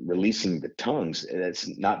releasing the tongues, that's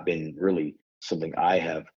not been really something I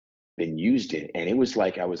have been used in. And it was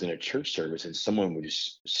like I was in a church service, and someone would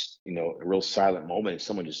just, a real silent moment, and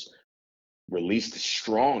someone just released the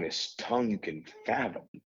strongest tongue you can fathom.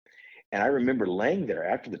 And I remember laying there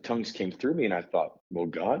after the tongues came through me, and I thought, well,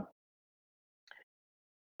 God,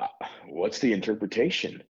 uh, what's the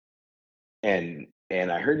interpretation? And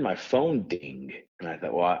I heard my phone ding, and I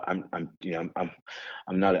thought, well, I'm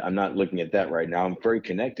not looking at that right now. I'm very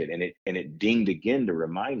connected, and it dinged again to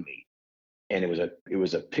remind me. And it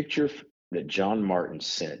was a picture that John Martin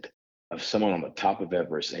sent of someone on the top of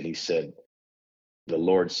Everest, and he said, the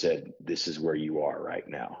Lord said, this is where you are right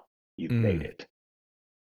now. You've made Mm. it.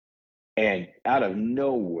 And out of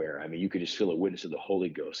nowhere, I mean, you could just feel a witness of the Holy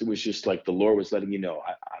Ghost. It was just like the Lord was letting you know,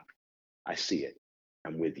 I see it.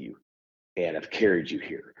 I'm with you, and I've carried you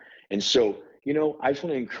here. And so, I just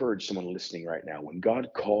want to encourage someone listening right now. When God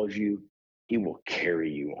calls you, He will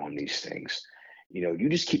carry you on these things. You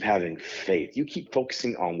just keep having faith. You keep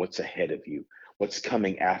focusing on what's ahead of you, what's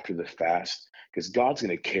coming after the fast, because God's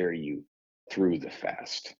going to carry you through the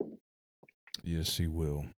fast. Yes, he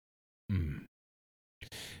will. Mm.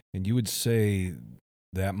 And you would say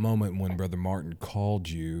that moment when Brother Martin called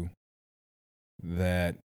you,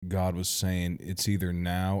 that God was saying it's either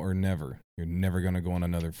now or never. You're never going to go on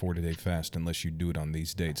another 40-day fast unless you do it on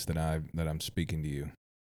these dates that I'm speaking to you.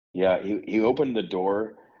 Yeah, he opened the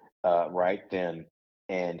door right then,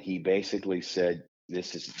 and he basically said,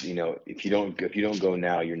 "This is, if you don't go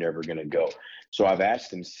now, you're never going to go." So I've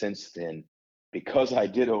asked him since then, because I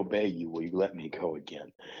did obey you, will you let me go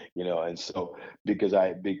again? And so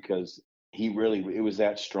because he really, it was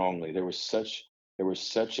that strongly. There was such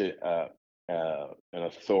an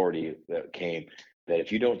authority that came, that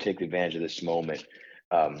if you don't take advantage of this moment,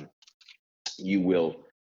 um, you will.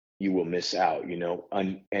 you will miss out,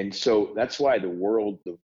 and so that's why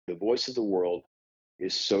the voice of the world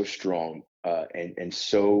is so strong,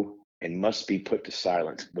 and must be put to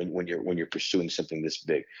silence when you're pursuing something this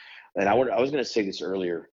big. And I was going to say this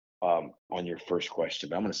earlier, on your first question,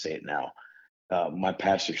 but I'm going to say it now. My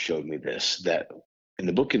pastor showed me this, that in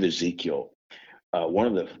the book of Ezekiel,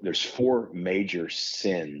 there's four major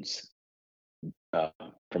sins, uh,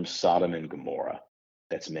 from Sodom and Gomorrah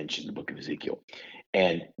that's mentioned in the book of Ezekiel,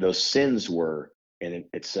 and those sins were, and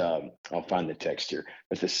it's I'll find the text here,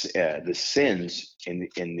 but the sins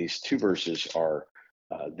in these two verses are,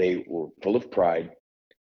 they were full of pride,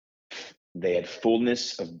 they had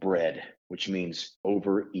fullness of bread, which means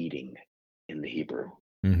overeating in the Hebrew.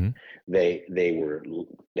 Mm-hmm. They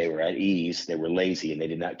were at ease, they were lazy, and they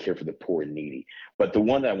did not care for the poor and needy. But the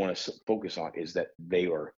one that I want to focus on is that they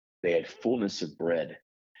had fullness of bread.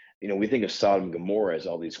 We think of Sodom and Gomorrah as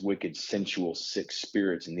all these wicked, sensual, sick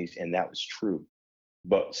spirits, and that was true.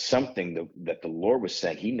 But something that the Lord was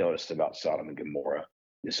saying He noticed about Sodom and Gomorrah,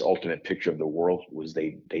 this ultimate picture of the world, was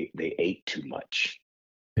they ate too much.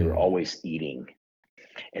 They were always eating.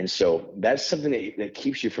 And so that's something that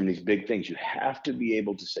keeps you from these big things. You have to be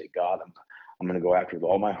able to say, God, I'm going to go after with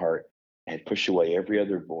all my heart and push away every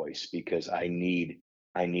other voice, because I need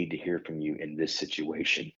to hear from you in this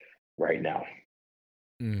situation right now.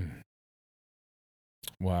 Mm.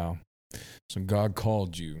 Wow. So God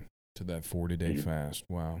called you to that 40-day fast.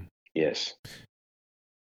 Wow. Yes.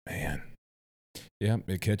 Man. Yeah,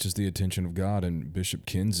 it catches the attention of God, and Bishop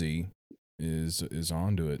Kinsey is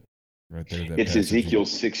onto it right there. That It's passage. Ezekiel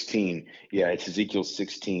 16. Yeah, it's Ezekiel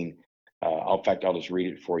 16. In fact, I'll just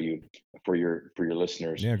read it for you, for your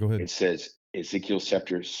listeners. Yeah, go ahead. It says, Ezekiel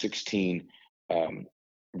chapter 16,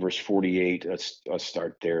 verse 48. Let's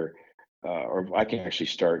start there, or I can actually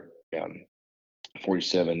start,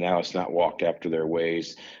 47. Now it's not walked after their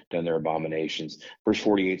ways, done their abominations. Verse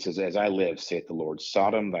 48 says, As I live, saith the Lord,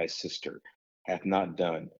 Sodom thy sister hath not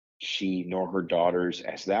done, she nor her daughters,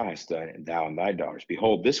 as thou hast done, and thou and thy daughters.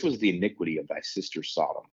 Behold, this was the iniquity of thy sister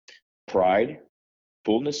Sodom. Pride,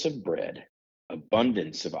 fullness of bread,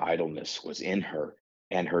 abundance of idleness was in her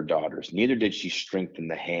and her daughters. Neither did she strengthen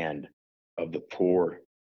the hand of the poor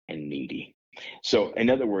and needy. So, in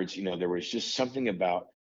other words, there was just something about.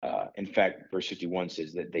 In fact, verse 51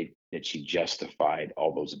 says that she justified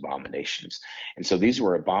all those abominations, and so these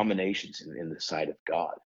were abominations in the sight of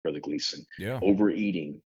God, Brother Gleason. Yeah.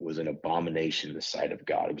 Overeating was an abomination in the sight of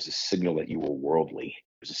God. It was a signal that you were worldly.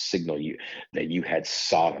 It was a signal that you had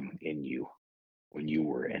Sodom in you when you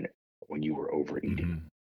were overeating.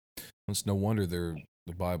 Mm-hmm. It's no wonder the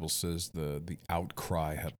Bible says the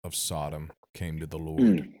outcry of Sodom came to the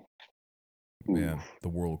Lord. Yeah, the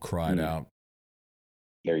world cried out.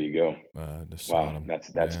 There you go. To Wow, Sodom.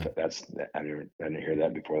 that's I didn't hear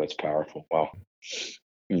that before. That's powerful. Wow.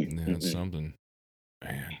 Yeah, it's something.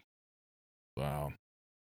 Man. Wow.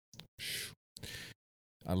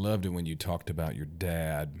 I loved it when you talked about your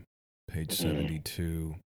dad, page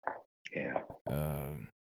 72. Yeah.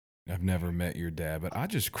 I've never met your dad, but I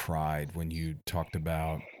just cried when you talked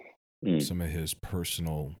about some of his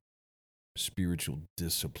personal spiritual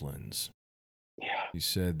disciplines. Yeah. He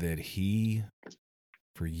said that he,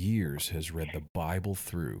 for years, has read the Bible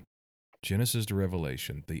through, Genesis to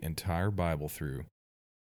Revelation, the entire Bible through,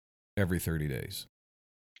 every 30 days.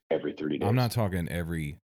 Every 30 days. I'm not talking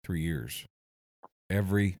every 3 years.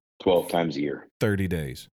 Every 12 times a year. 30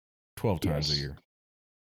 days. 12 times a year.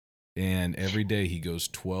 And every day he goes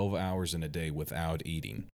 12 hours in a day without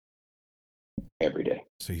eating. Every day.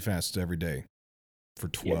 So he fasts every day for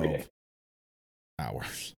 12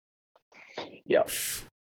 hours. Yeah.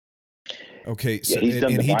 Okay. So, he's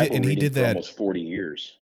done the Bible reading he did that for almost 40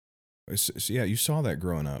 years. So, yeah, you saw that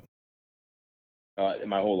growing up.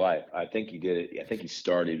 My whole life. I think he did it. I think he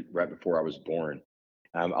started right before I was born.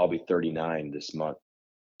 I'll be 39 this month.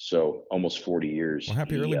 So almost 40 years. Well,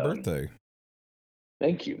 happy early birthday.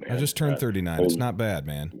 Thank you, man. I just turned 39. It's not bad,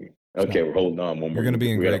 man. Okay, we're holding on. You're going to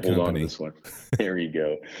be in great company. Hold on to this one. There you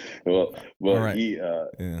go. Well, all right.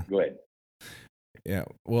 Yeah. Go ahead. Yeah.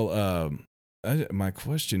 Well, my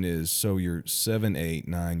question is: so you're 7, 8,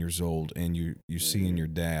 9 years old, and you seeing your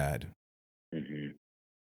dad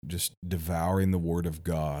just devouring the Word of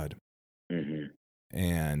God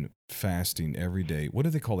and fasting every day. What do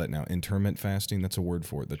they call that now? Intermittent fasting. That's a word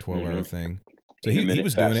for it. The 12-hour thing. So he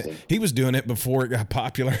was fasting. Doing it. He was doing it before it got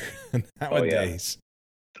popular nowadays.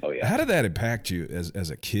 Oh yeah. How did that impact you as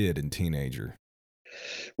a kid and teenager?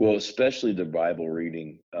 Well, especially the Bible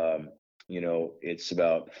reading. It's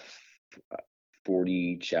about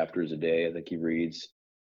 40 chapters a day, I think he reads.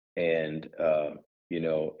 And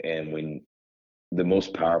and when the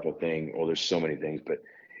most powerful thing, well, there's so many things, but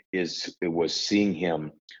it was seeing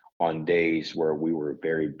him on days where we were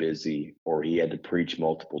very busy or he had to preach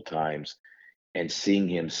multiple times, and seeing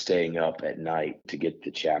him staying up at night to get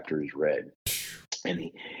the chapters read.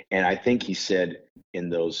 And I think he said in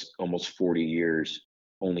those almost 40 years,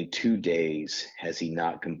 only 2 days has he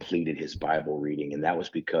not completed his Bible reading, and that was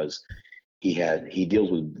because he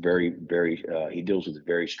deals with he deals with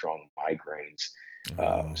very strong migraines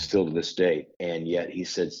still to this day. And yet he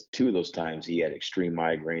says 2 of those times he had extreme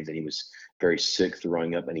migraines and he was very sick,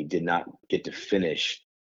 throwing up, and he did not get to finish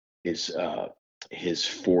his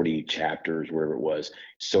 40 chapters, wherever it was.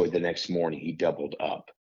 So the next morning he doubled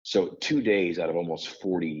up. So 2 days out of almost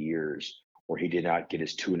 40 years where he did not get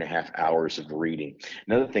his 2.5 hours of reading.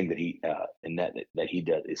 Another thing that he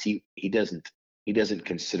does is he doesn't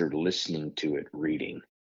consider listening to it reading.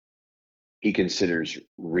 He considers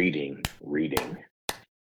reading.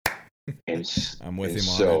 And I'm with him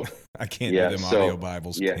so, on it. I can't do them audio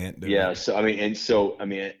Bibles. Can't do it. So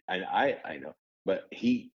and I know, but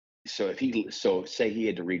so say he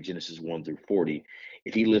had to read Genesis 1 through 40.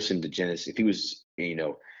 If he listened to Genesis, if he was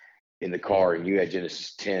in the car and you had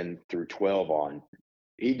Genesis 10 through 12 on,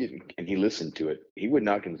 and he listened to it, he would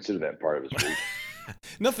not consider that part of his reading.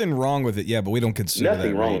 Nothing wrong with it, yeah, but we don't consider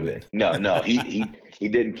nothing that wrong reading. with it. No, he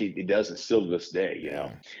didn't. He doesn't still to this day,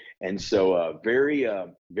 And so very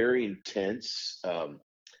intense.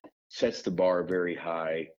 Sets the bar very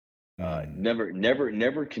high.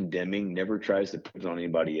 Never condemning. Never tries to put it on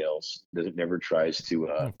anybody else. Never tries to.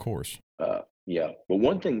 Of course. Yeah, but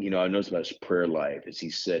one thing I noticed about his prayer life is he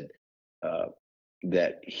said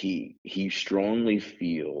that he strongly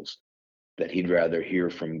feels that he'd rather hear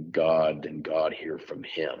from God than God hear from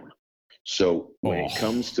him. So when it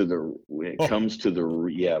comes to the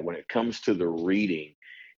reading,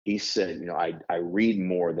 he said, I read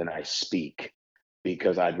more than I speak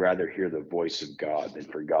because I'd rather hear the voice of God than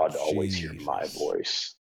for God to always hear my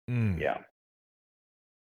voice. Yeah.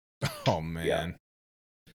 Oh man. Yeah.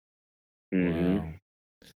 Wow.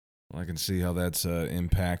 Well, I can see how that's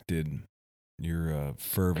impacted your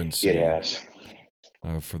fervency. It has.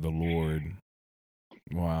 For the Lord.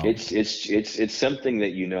 Wow. It's something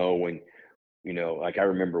that when like I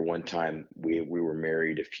remember one time we were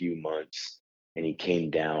married a few months and he came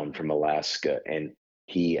down from Alaska and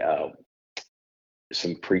he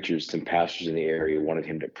some pastors in the area wanted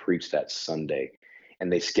him to preach that Sunday,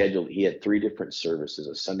 and he had 3 different services: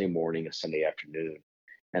 a Sunday morning, a Sunday afternoon,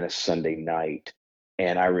 and a Sunday night.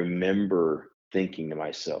 And I remember thinking to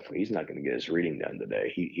myself, well, he's not going to get his reading done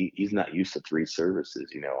today. He's not used to 3 services,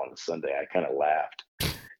 on a Sunday. I kind of laughed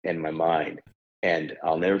in my mind. And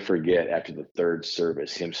I'll never forget, after the 3rd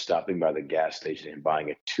service, him stopping by the gas station and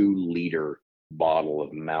buying a 2-liter bottle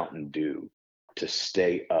of Mountain Dew to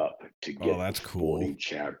stay up to get that's the 40 cool.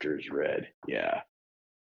 chapters read. Yeah.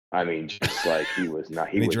 I mean, just like he was not.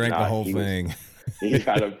 He drank the whole thing. He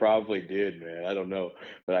kind of probably did, man. I don't know.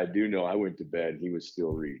 But I do know I went to bed and he was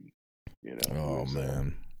still reading. Oh,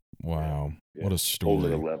 man. Wow. Yeah. What a story. Whole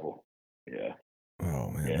other level. Yeah. Oh,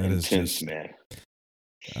 man. Yeah, that intense, is just man.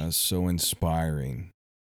 So inspiring.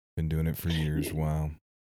 Been doing it for years. Wow.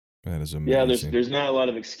 That is amazing. Yeah, there's not a lot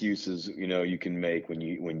of excuses, you can make when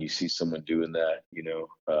you see someone doing that,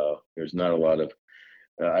 there's not a lot of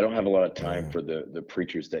I don't have a lot of time for the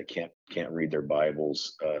preachers that can't read their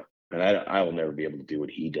Bibles. And I will never be able to do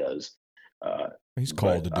what he does. He's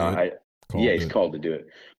called to do it. He's called to do it.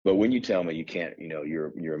 But when you tell me you can't,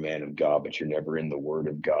 you're a man of God, but you're never in the Word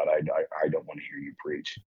of God, I don't want to hear you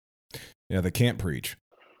preach. Yeah, they can't preach.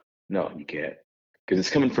 No, you can't, because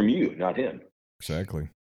it's coming from you, not him. Exactly.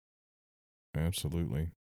 Absolutely.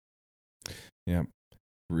 Yeah.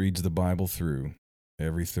 Reads the Bible through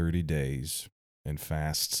every 30 days and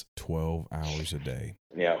fasts 12 hours a day.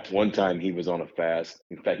 Yeah. One time he was on a fast.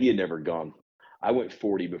 In fact, he had never gone. I went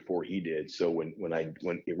 40 before he did. So when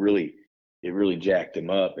it really jacked him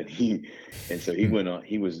up, and so he went on.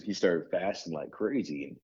 He started fasting like crazy,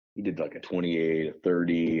 and he did like a 28, a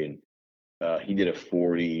 30, and he did a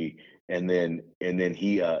 40, and then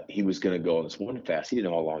he was going to go on this one fast. He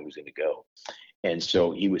didn't know how long he was going to go, and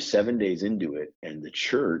so he was 7 days into it, and the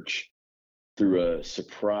church threw a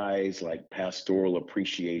surprise like pastoral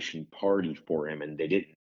appreciation party for him, and they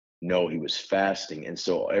didn't know he was fasting, and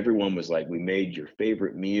so everyone was like, "We made your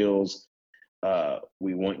favorite meals.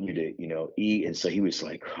 We want you to eat." And so he was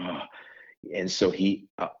like, oh. And so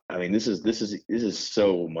I mean, this is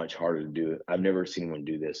so much harder to do. I've never seen anyone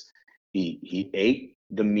do this. He ate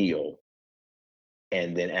the meal,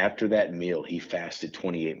 and then after that meal he fasted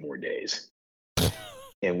 28 more days.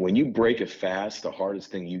 And when you break a fast, the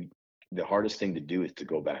hardest thing to do is to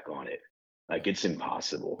go back on it. Like it's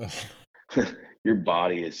impossible. Ugh. Your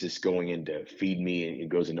body is just going into feed me, and it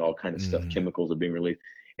goes into all kind of stuff. Mhm. Chemicals are being released.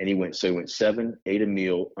 And he went seven, ate a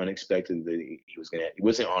meal unexpectedly. He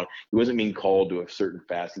wasn't being called to a certain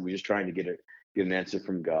fast. He was just trying to get an answer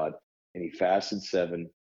from God. And he fasted seven,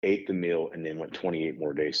 ate the meal, and then went 28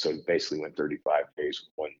 more days. So he basically went 35 days with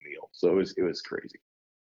one meal. So it was crazy.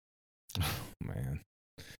 Oh, man,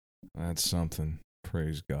 that's something.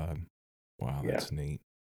 Praise God. Wow, Yeah. that's neat.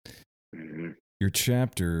 Hmm. Your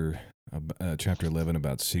chapter 11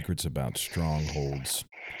 about secrets about strongholds,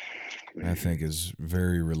 I Hmm. think is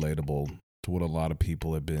very relatable to what a lot of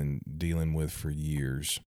people have been dealing with for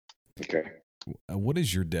years. Okay. What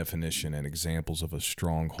is your definition and examples of a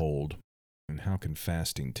stronghold, and how can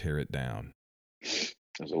fasting tear it down?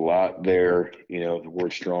 There's a lot there. The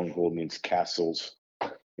word stronghold means castles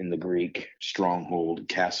in the Greek, stronghold,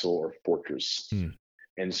 castle, or fortress. Hmm.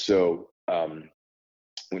 And so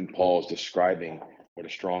when Paul is describing what a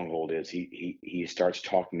stronghold is, he starts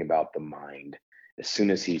talking about the mind. As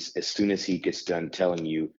soon as he gets done telling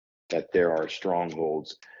you that there are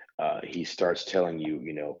strongholds, he starts telling you,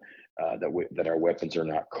 that our weapons are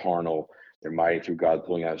not carnal. They're mighty through God,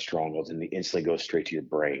 pulling out strongholds, and they instantly go straight to your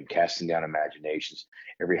brain, casting down imaginations,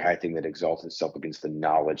 every high thing that exalts itself against the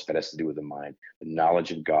knowledge that has to do with the mind, the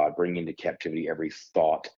knowledge of God, bringing into captivity every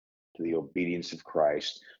thought to the obedience of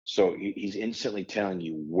Christ. So he's instantly telling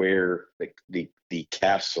you where the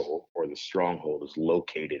castle or the stronghold is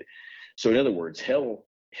located. So in other words,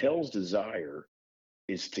 hell's desire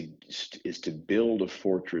is to build a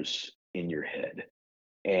fortress in your head.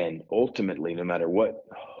 And ultimately, no matter what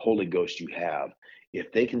Holy Ghost you have,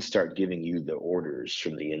 if they can start giving you the orders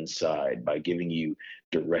from the inside by giving you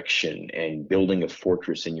direction and building a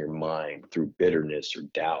fortress in your mind through bitterness or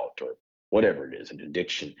doubt or whatever it is, an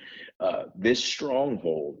addiction, this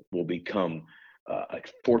stronghold will become a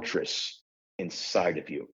fortress inside of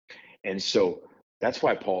you. And so that's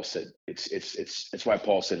why Paul said it's why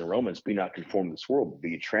Paul said in Romans, be not conformed to this world, but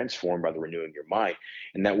be transformed by the renewing of your mind.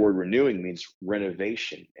 And that word renewing means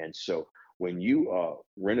renovation. And so when you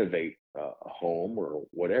renovate a home or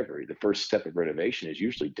whatever, the first step of renovation is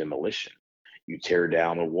usually demolition. You tear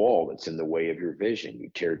down a wall that's in the way of your vision.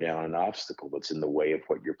 You tear down an obstacle that's in the way of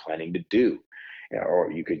what you're planning to do.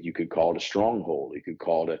 Or you could call it a stronghold. You could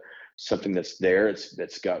call it something that's there.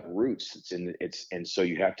 That's got roots. And so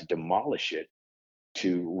you have to demolish it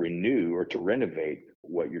to renew or to renovate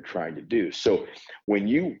what you're trying to do. So when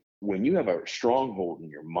you have a stronghold in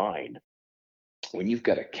your mind, when you've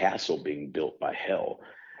got a castle being built by hell.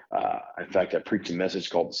 In fact, I preached a message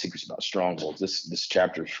called "The Secrets About Strongholds." This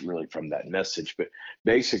chapter is really from that message, but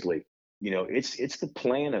basically, it's the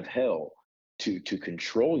plan of hell to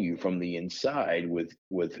control you from the inside with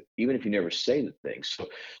even if you never say the things.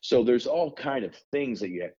 So there's all kind of things that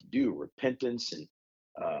you have to do. Repentance and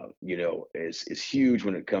is huge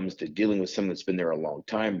when it comes to dealing with someone that's been there a long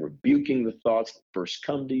time, rebuking the thoughts that first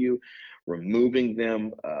come to you, removing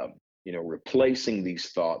them. Replacing these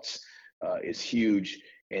thoughts is huge.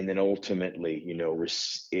 And then ultimately,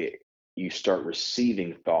 you start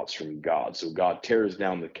receiving thoughts from God. So God tears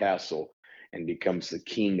down the castle and becomes the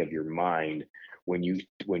king of your mind when you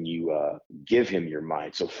give him your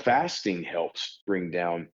mind. So fasting helps bring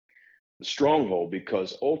down the stronghold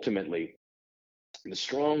because ultimately the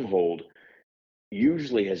stronghold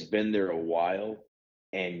usually has been there a while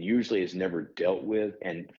and usually is never dealt with.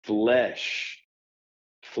 And flesh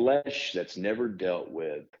that's never dealt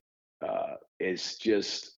with it's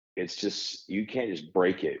just you can't just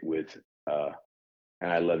break it with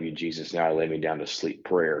and I love you Jesus, now I lay me down to sleep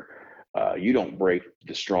prayer. You don't break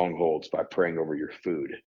the strongholds by praying over your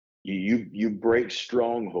food. You break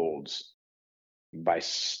strongholds by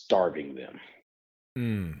starving them.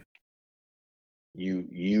 Mm.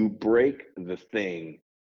 You break the thing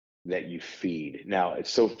that you feed. Now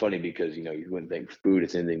it's so funny because you wouldn't think food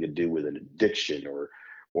has anything to do with an addiction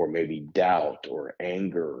or maybe doubt or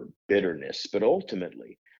anger or bitterness, but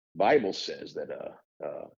ultimately, Bible says that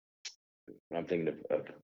I'm thinking of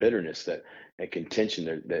bitterness that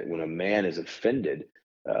contention that when a man is offended,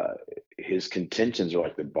 uh, his contentions are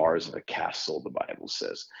like the bars of a castle. The Bible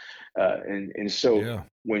says, and so Yeah.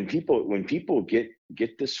 when people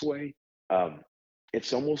get this way, um,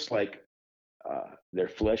 it's almost like their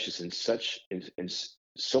flesh is in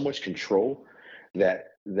so much control that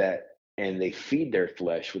and they feed their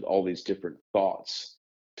flesh with all these different thoughts.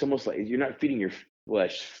 It's almost like you're not feeding your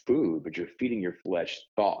flesh food, but you're feeding your flesh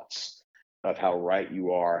thoughts of how right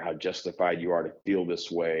you are, how justified you are to feel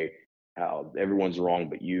this way, how everyone's wrong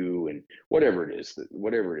but you, and whatever it is,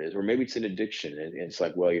 or maybe it's an addiction, and it's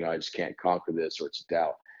like, well, I just can't conquer this, or it's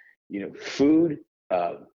doubt. Food.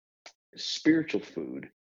 Uh, spiritual food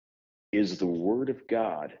is the word of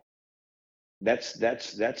God. That's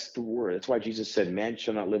the word. That's why Jesus said, "Man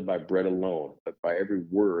shall not live by bread alone, but by every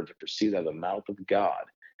word that proceeds out of the mouth of God."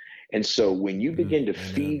 And so, when you begin to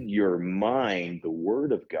Amen. feed your mind the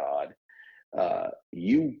word of God,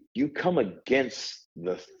 you come against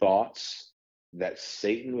the thoughts that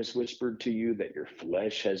Satan was whispered to you, that your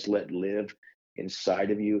flesh has let live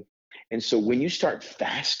inside of you. And so, when you start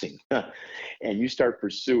fasting and you start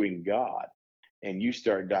pursuing God and you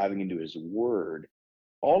start diving into His Word,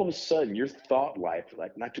 all of a sudden your thought life,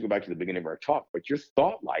 like, not to go back to the beginning of our talk, but your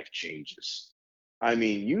thought life changes. I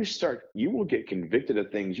mean, you will get convicted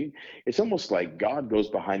of things. It's almost like God goes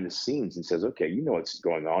behind the scenes and says, okay, you know what's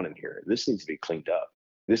going on in here. This needs to be cleaned up.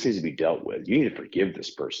 This needs to be dealt with. You need to forgive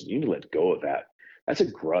this person. You need to let go of that. That's a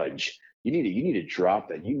grudge. You need to drop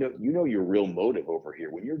that. You know your real motive over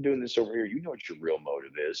here. When you're doing this over here, you know what your real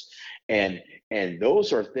motive is. And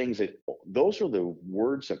those are things those are the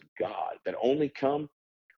words of God that only come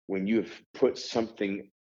when you have put something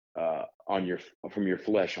on your from your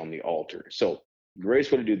flesh on the altar. So the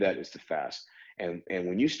greatest way to do that is to fast. And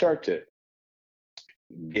when you start to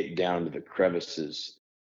get down to the crevices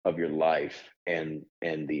of your life and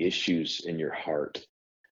the issues in your heart,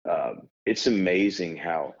 it's amazing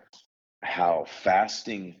how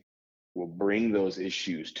fasting will bring those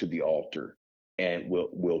issues to the altar and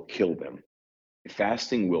will kill them.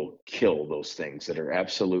 Fasting will kill those things that are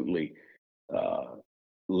absolutely uh,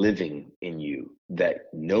 living in you that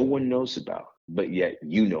no one knows about, but yet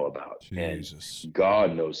you know about, and Jesus.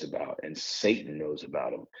 God knows about, and Satan knows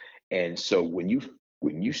about them. And so when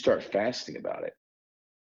you start fasting about it,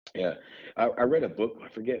 yeah, I read a book. I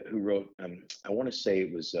forget who wrote. I want to say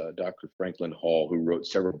it was Dr. Franklin Hall, who wrote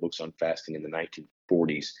several books on fasting in the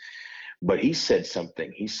 1940s. But he said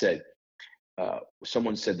something. He said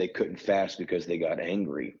someone said they couldn't fast because they got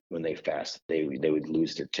angry when they fasted. They would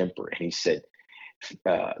lose their temper. And he said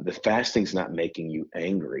the fasting's not making you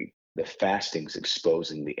angry. The fasting's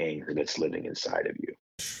exposing the anger that's living inside of you.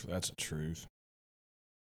 That's the truth.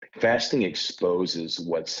 Fasting exposes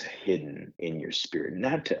what's hidden in your spirit,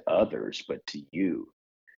 not to others, but to you.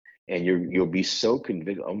 And you'll be so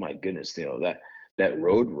convicted. Oh my goodness, that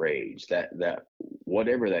road rage, that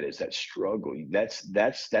whatever that is, that struggle,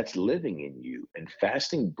 that's living in you. And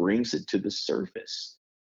fasting brings it to the surface.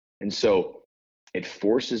 And so it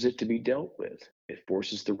forces it to be dealt with. It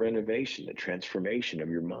forces the renovation, the transformation of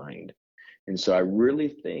your mind. And so I really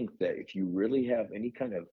think that if you really have any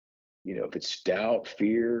kind of, if it's doubt,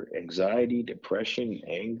 fear, anxiety, depression,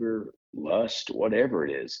 anger, lust, whatever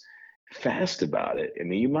it is, fast about it. I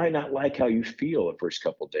mean, you might not like how you feel the first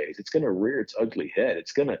couple of days. It's going to rear its ugly head.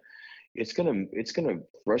 It's going to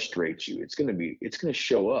frustrate you. It's going to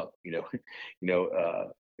show up,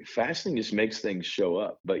 fasting just makes things show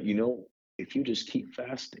up. But if you just keep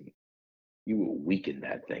fasting, you will weaken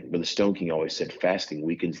that thing. But the Stone King always said fasting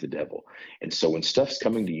weakens the devil. And so when stuff's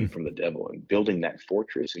coming to you from the devil and building that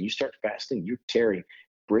fortress, and you start fasting, you're tearing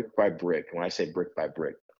brick by brick. When I say brick by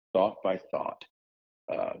brick, thought by thought,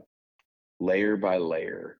 uh, layer by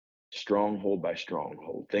layer, stronghold by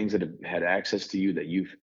stronghold, things that have had access to you that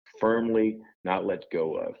you've firmly not let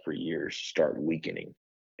go of for years start weakening.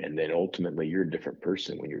 And then ultimately, you're a different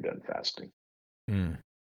person when you're done fasting. Mm.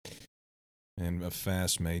 And a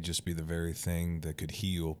fast may just be the very thing that could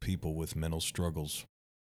heal people with mental struggles.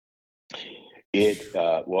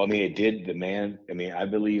 Well, I mean, it did the man. I mean, I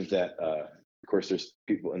believe that, of course, there's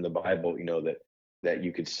people in the Bible, that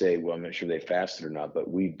you could say, well, I'm not sure they fasted or not,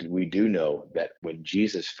 but we do know that when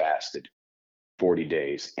Jesus fasted 40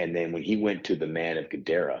 days, and then when he went to the man of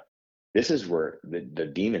Gadara, this is where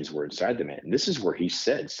the demons were inside the man. And this is where he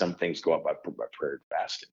said some things go up by prayer and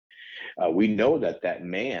fasting. We know that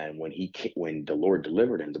man, when the Lord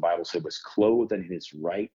delivered him, the Bible said was clothed in his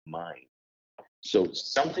right mind. So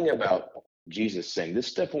something about Jesus saying this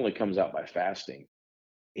stuff only comes out by fasting.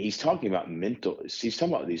 He's talking about he's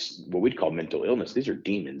talking about these, what we'd call mental illness. These are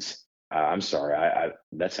demons. I'm sorry.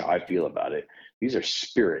 That's how I feel about it. These are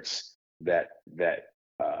spirits that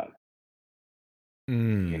uh,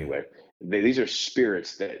 anyway, these are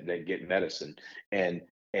spirits that get medicine, and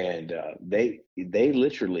they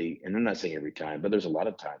literally, and I'm not saying every time, but there's a lot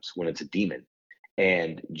of times when it's a demon.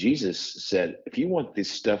 And Jesus said, if you want this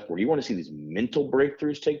stuff, where you want to see these mental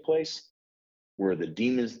breakthroughs take place, where the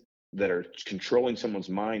demons that are controlling someone's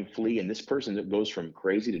mind flee, and this person that goes from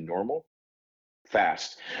crazy to normal,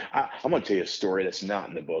 fast. I'm going to tell you a story that's not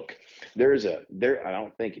in the book. I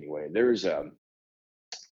don't think anyway.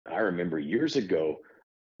 I remember years ago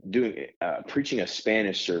doing preaching a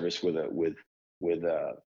Spanish service with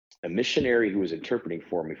a missionary who was interpreting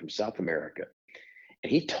for me from South America.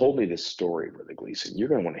 And he told me this story, Brother Gleason. You're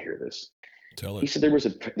going to want to hear this. Tell He it. said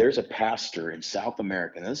there's a pastor in South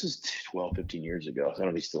America, and this is 12, 15 years ago. I don't know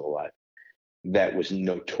if he's still alive, that was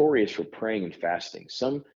notorious for praying and fasting.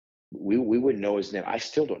 We wouldn't know his name. I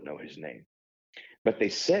still don't know his name. But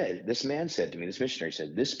this man said to me, this missionary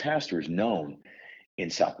said, this pastor is known in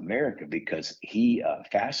South America because he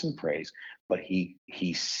fasts and prays, but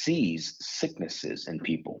he sees sicknesses in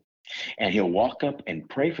people, and he'll walk up and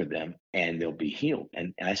pray for them, and they'll be healed.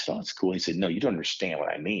 And I said, it's cool. He said, no, you don't understand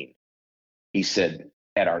what I mean. He said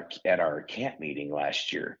at our camp meeting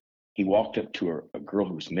last year, he walked up to a girl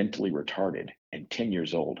who was mentally retarded and 10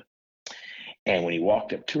 years old. And when he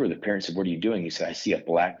walked up to her, the parents said, what are you doing? He said, I see a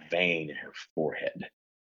black vein in her forehead.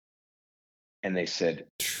 And they said,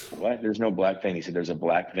 what? There's no black vein. He said, there's a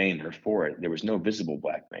black vein in her forehead. There was no visible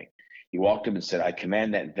black vein. He walked up and said, I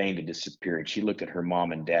command that vein to disappear. And she looked at her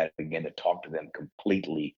mom and dad and began to talk to them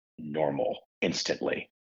completely normal instantly.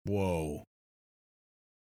 Whoa.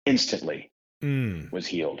 Instantly was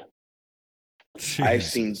healed. Jesus. I've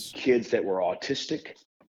seen kids that were autistic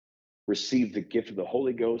receive the gift of the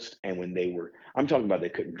Holy Ghost. And when I'm talking about they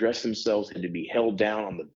couldn't dress themselves and to be held down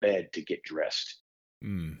on the bed to get dressed.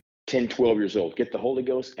 10, 12 years old, get the Holy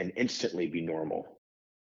Ghost and instantly be normal.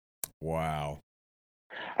 Wow.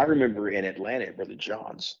 I remember in Atlanta at Brother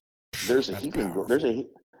John's, there's a healing.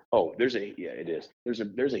 It is.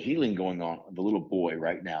 There's a healing going on of a little boy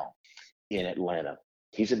right now in Atlanta.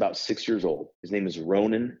 He's about 6 years old. His name is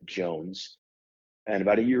Ronan Jones. And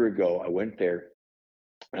about a year ago, I went there.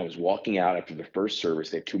 I was walking out after the first service.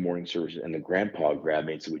 They had 2 morning services, and the grandpa grabbed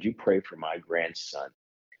me and said, would you pray for my grandson?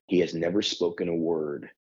 He has never spoken a word,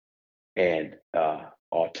 and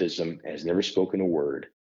autism, has never spoken a word.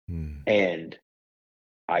 And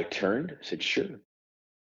I turned, said, sure.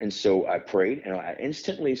 And so I prayed, and I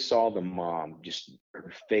instantly saw the mom, just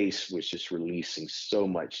her face was just releasing so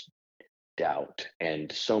much doubt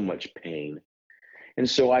and so much pain. And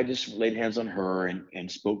so I just laid hands on her and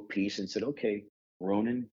spoke peace and said, okay,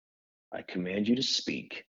 Ronan, I command you to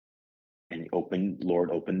speak. And Lord,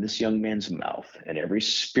 open this young man's mouth, and every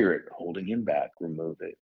spirit holding him back, remove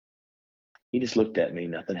it. He just looked at me,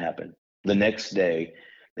 nothing happened. The next day,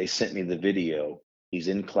 they sent me the video. He's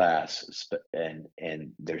in class, and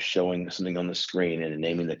they're showing something on the screen and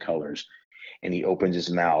naming the colors. And he opens his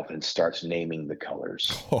mouth and starts naming the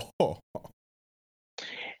colors.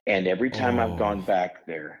 And every time I've gone back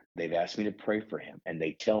there, they've asked me to pray for him, and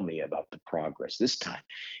they tell me about the progress. This time,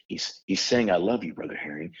 he's saying, "I love you, Brother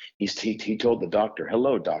Herring." He told the doctor,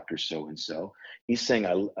 "Hello, Doctor So and So." He's saying,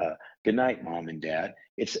 "Good night, Mom and Dad."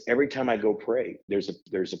 It's every time I go pray, there's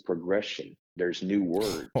a progression. There's new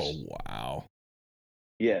words. Oh wow!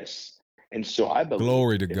 Yes, and so I believe.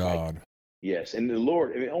 Glory to God. Yes, and the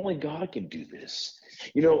Lord. I mean, only God can do this.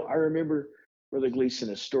 I remember, Brother Gleason,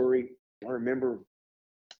 a story.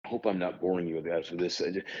 I hope I'm not boring you guys with this.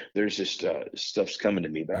 There's just stuff's coming to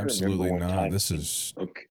me, but absolutely I remember one time. This is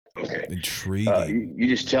okay. Intriguing. You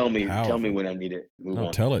just tell me Powerful. when I need to move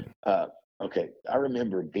on. Tell it. Okay. I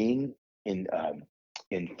remember being in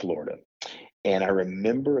Florida, and I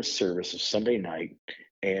remember a service of Sunday night,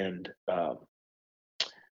 and a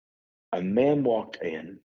man walked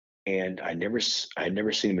in, and I had never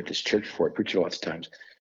seen him at this church before. I preached lots of times.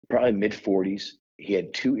 Probably mid-40s. He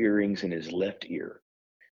had 2 earrings in his left ear.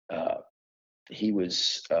 He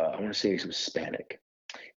was, I want to say he was Hispanic.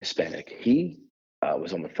 He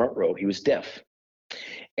was on the front row. He was deaf.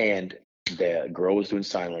 And the girl was doing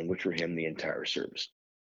sign language for him the entire service.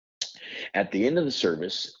 At the end of the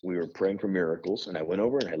service, we were praying for miracles, and I went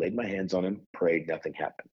over and I laid my hands on him, prayed, nothing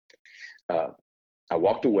happened. I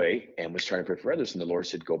walked away and was trying to pray for others, and the Lord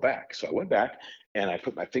said, go back. So I went back, and I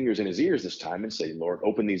put my fingers in his ears this time and said, Lord,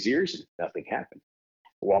 open these ears, and nothing happened.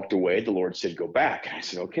 Walked away. The Lord said, go back. And I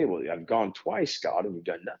said, okay, well, I've gone twice, God, and you've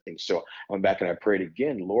done nothing. So I went back and I prayed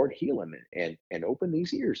again, Lord, heal him and open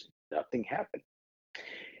these ears. Nothing happened.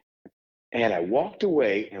 And I walked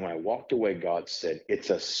away, and when I walked away, God said,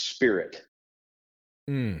 it's a spirit.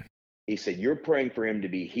 He said, you're praying for him to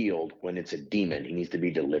be healed when it's a demon. He needs to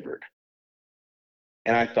be delivered.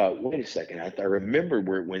 And I thought, wait a second. I remember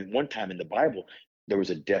when one time in the Bible, there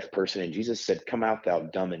was a deaf person, and Jesus said, come out, thou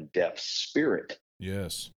dumb and deaf spirit.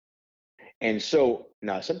 Yes. And so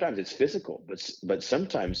now sometimes it's physical, but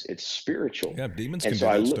sometimes it's spiritual. Yeah, demons can do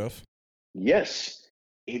that stuff. Yes.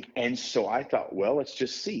 And so I thought, well, let's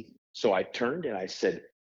just see. So I turned and I said,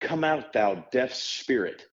 come out, thou deaf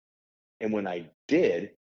spirit. And when I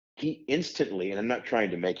did, he instantly, and I'm not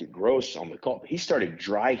trying to make it gross on the call, but he started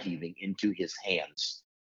dry heaving into his hands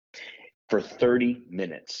for 30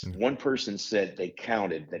 minutes. One person said they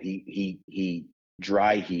counted that he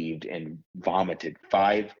dry heaved and vomited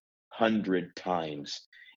 500 times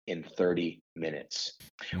in 30 minutes.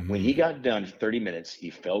 When he got done 30 minutes, he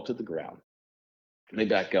fell to the ground. Let me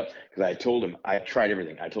back up because I told him, I tried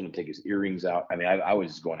everything. I told him to take his earrings out. I mean, I was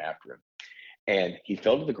just going after him. And he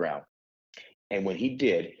fell to the ground. And when he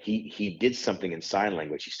did, he did something in sign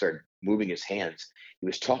language. He started moving his hands. He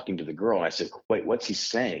was talking to the girl. And I said, wait, what's he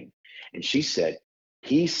saying? And she said,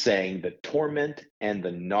 he's saying the torment and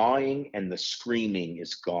the gnawing and the screaming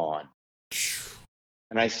is gone.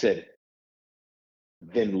 And I said,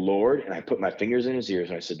 then Lord, and I put my fingers in his ears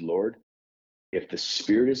and I said, Lord, if the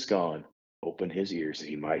spirit is gone, open his ears that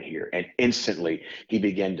he might hear. And instantly he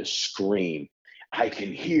began to scream, I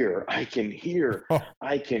can hear, I can hear,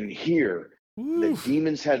 I can hear. The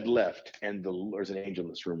demons had left, and there's an angel in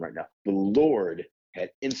this room right now. The Lord had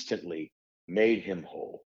instantly made him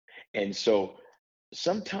whole. And so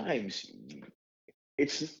sometimes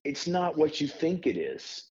it's not what you think it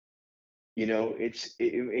is. You know,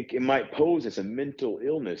 it might pose as a mental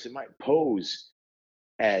illness. It might pose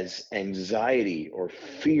as anxiety or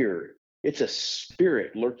fear. It's a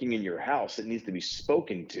spirit lurking in your house that needs to be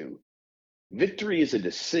spoken to. Victory is a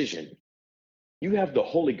decision. You have the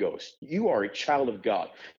Holy Ghost. You are a child of God.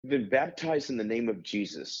 You've been baptized in the name of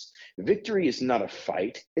Jesus. Victory is not a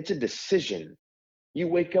fight. It's a decision. You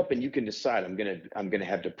wake up and you can decide, I'm gonna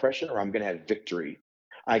have depression or I'm gonna have victory.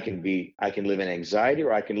 I can live in anxiety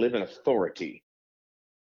or I can live in authority,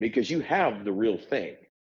 because you have the real thing.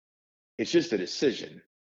 It's just a decision.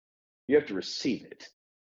 You have to receive it.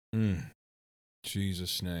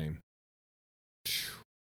 Jesus' name.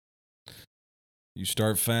 You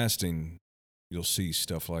start fasting, you'll see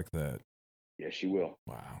stuff like that. Yes, you will.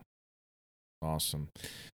 Wow. Awesome.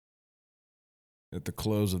 At the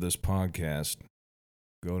close of this podcast,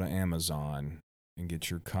 go to Amazon and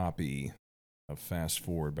get your copy of Fast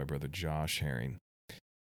Forward by Brother Josh Herring.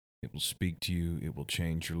 It will speak to you. It will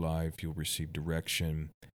change your life. You'll receive direction.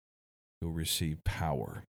 You'll receive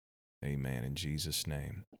power. Amen. In Jesus'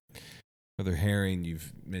 name. Brother Herring,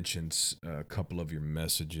 you've mentioned a couple of your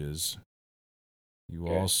messages. You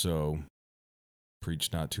also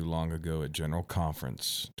preached not too long ago at General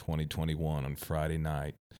Conference 2021 on Friday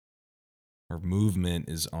night. Our movement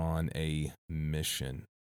is on a mission.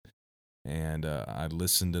 And I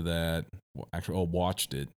listened to that. Actually,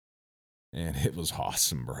 watched it. And it was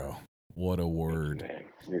awesome, bro. What a word. Man,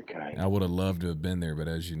 you're kind. I would have loved to have been there, but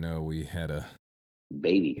as you know, we had a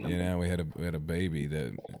baby. We had a baby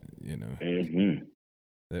that,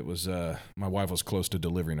 that was, my wife was close to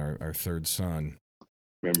delivering our third son.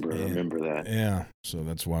 Remember that. Yeah, so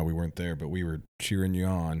that's why we weren't there, but we were cheering you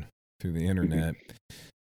on through the internet.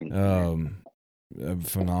 A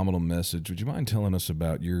phenomenal message. Would you mind telling us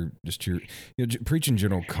about your preaching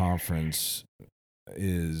General Conference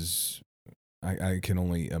is, I can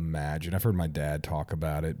only imagine. I've heard my dad talk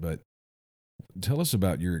about it, but tell us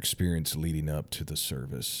about your experience leading up to the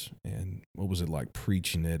service and what was it like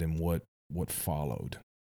preaching it and what followed?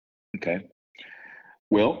 Okay.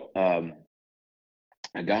 Well,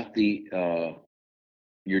 I got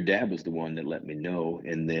your dad was the one that let me know,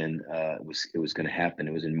 and then it was going to happen.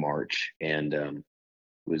 It was in March, and it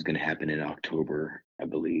was going to happen in October, I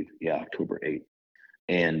believe. Yeah, October 8th.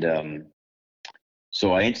 And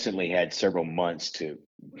so I instantly had several months to,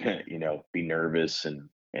 be nervous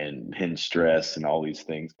and stress and all these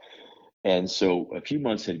things. And so a few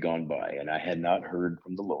months had gone by, and I had not heard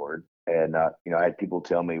from the Lord. And I had people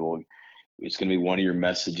tell me, well, it's going to be one of your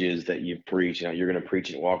messages that you preach. You're going to preach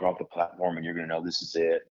and walk off the platform, and you're going to know this is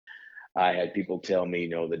it. I had people tell me,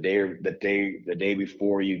 the day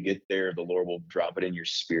before you get there, the Lord will drop it in your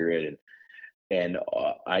spirit, and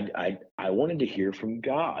I wanted to hear from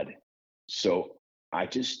God, so I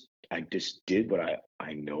just did what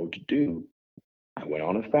I know to do. I went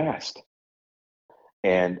on a fast,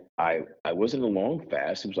 and I wasn't a long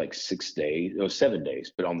fast. It was like 7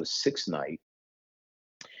 days, but on the sixth night,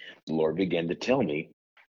 the Lord began to tell me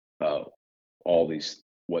all these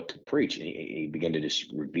what to preach, and he began to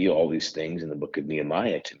just reveal all these things in the book of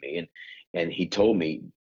Nehemiah to me, and he told me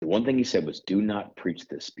the one thing he said was, "Do not preach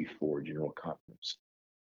this before General Conference."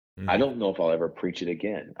 I don't know if I'll ever preach it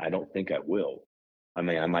again. I don't think I will. I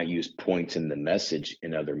mean, I might use points in the message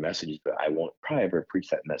in other messages, but I won't probably ever preach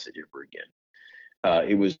that message ever again.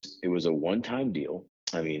 It was a one-time deal.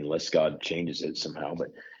 I mean, unless God changes it somehow, but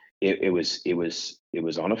it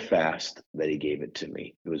was on a fast that he gave it to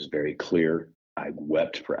me. It was very clear. I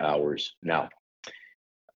wept for hours. Now,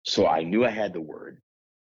 so I knew I had the word.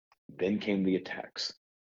 Then came the attacks.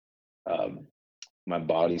 My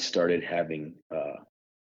body started having.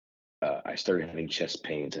 I started having chest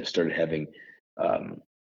pains. I started having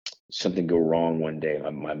something go wrong one day.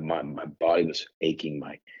 My body was aching.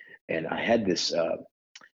 And I had this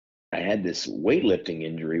weightlifting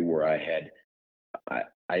injury where I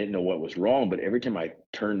didn't know what was wrong, but every time I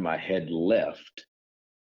turned my head left,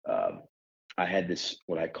 uh, I had this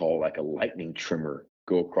what I call like a lightning trimmer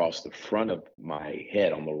go across the front of my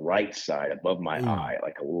head on the right side above my Ooh. eye,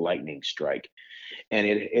 like a lightning strike. And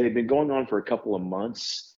it had been going on for a couple of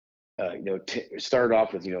months. It started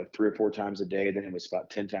off with 3 or 4 times a day, then it was about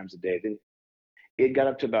 10 times a day. Then it got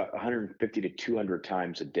up to about 150 to 200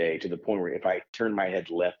 times a day, to the point where if I turned my head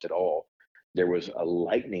left at all, there was a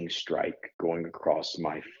lightning strike going across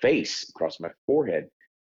my face, across my forehead,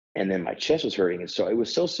 and then my chest was hurting. And so it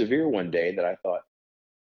was so severe one day that I thought,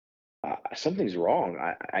 something's wrong.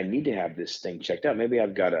 I need to have this thing checked out. Maybe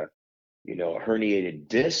I've got a herniated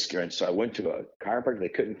disc. And so I went to a chiropractor. They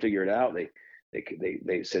couldn't figure it out.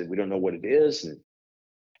 They said, we don't know what it is. And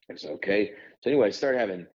I said, okay. So anyway, I started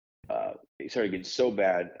having, it started getting so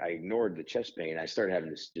bad, I ignored the chest pain. I started having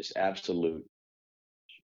this just absolute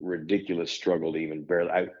ridiculous struggle to even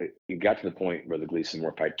barely. It got to the point, Brother Gleason,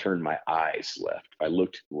 where if I turned my eyes left, if I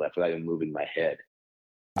looked left without even moving my head,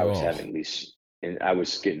 I was Oh, having these, and I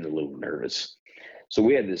was getting a little nervous. So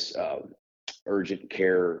we had this urgent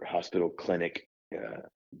care hospital clinic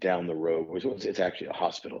down the road. It's actually a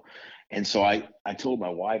hospital, and so I told my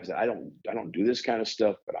wife that I don't do this kind of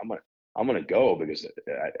stuff, but I'm gonna go because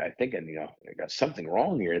I think I got something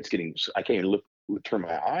wrong here. I can't even turn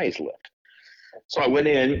my eyes left. So I went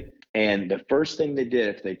in, and the first thing they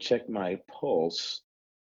did, if they checked my pulse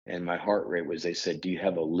and my heart rate, was they said, "Do you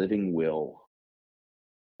have a living will?"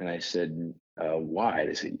 And I said, "Why?"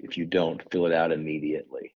 They said, "If you don't, fill it out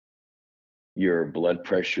immediately. Your blood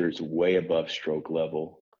pressure is way above stroke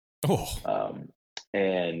level, oh, um,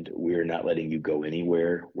 and we're not letting you go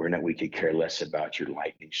anywhere. We could care less about your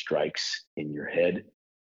lightning strikes in your head.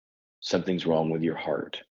 Something's wrong with your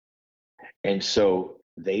heart." And so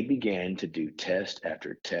they began to do test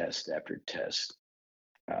after test after test,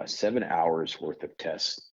 7 hours worth of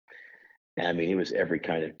tests. And I mean, it was every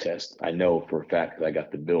kind of test. I know for a fact that I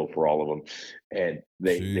got the bill for all of them, and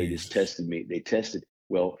they just Jesus. tested me. They tested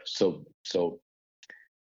well, so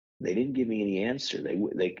they didn't give me any answer. They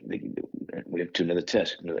went to another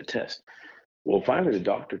test, another test. Well, finally, the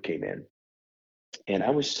doctor came in, and I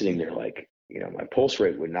was sitting there like, my pulse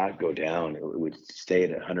rate would not go down. It would stay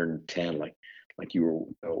at 110, like you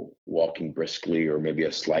were walking briskly or maybe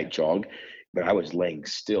a slight jog. But I was laying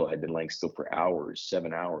still. I'd been laying still for hours,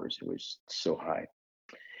 7 hours. It was so high.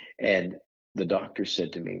 And the doctor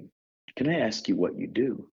said to me, "Can I ask you what you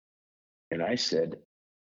do?" And I said,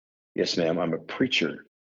 "Yes, ma'am, I'm a preacher."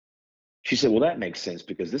 She said, "Well, that makes sense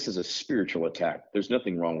because this is a spiritual attack. There's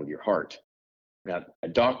nothing wrong with your heart." Now, a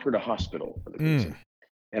doctor at a hospital, Brother Mm. Gleason.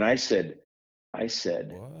 And I said,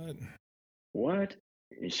 What? "What?"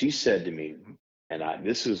 And she said to me, and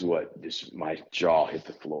this is what just my jaw hit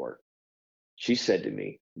the floor. She said to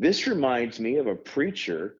me, "This reminds me of a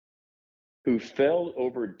preacher who fell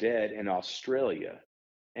over dead in Australia,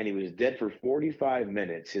 and he was dead for 45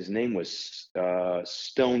 minutes. His name was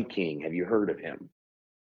Stone King. Have you heard of him?"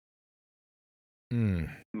 Mm.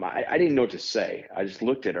 I didn't know what to say. I just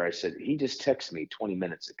looked at her. I said, "He just texted me 20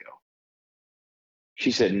 minutes ago."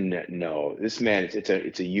 She said, "No, this man, it's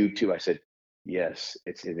a YouTube." I said, "Yes,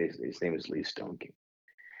 his name is Lee Stone King."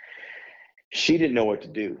 She didn't know what to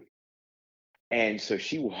do, and so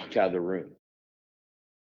she walked out of the room.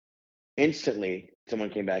 Instantly, someone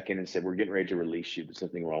came back in and said, "We're getting ready to release you. There's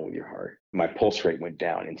something wrong with your heart." My pulse rate went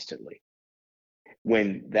down instantly.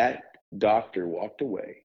 When that doctor walked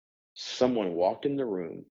away, someone walked in the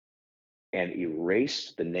room and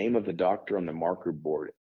erased the name of the doctor on the marker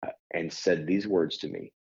board, and said these words to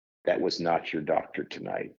me: "That was not your doctor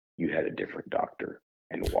tonight. You had a different doctor,"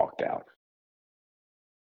 and walked out.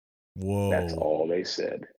 That's Whoa. all they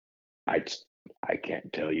said. I I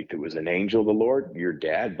can't tell you if it was an angel of the Lord. Your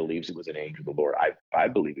dad believes it was an angel of the Lord. I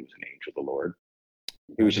believe it was an angel of the Lord.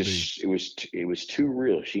 It was Had to be. just it was too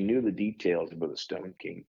real. She knew the details about the Stone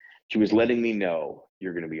King. She was letting me know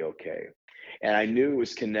you're going to be okay. And I knew it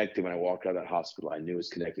was connected when I walked out of that hospital. I knew it was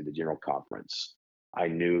connected to General Conference. I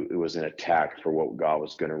knew it was an attack for what God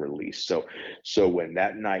was going to release. So when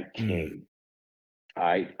that night Mm. came,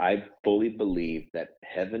 I fully believed that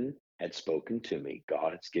heaven had spoken to me.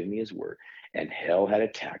 God had given me his word, and hell had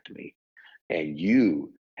attacked me. And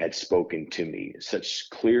you had spoken to me such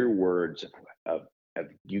clear words of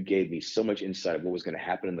you gave me so much insight of what was going to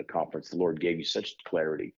happen in the conference. The Lord gave you such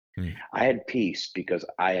clarity. Mm. I had peace because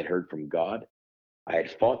I had heard from God. I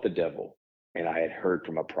had fought the devil, and I had heard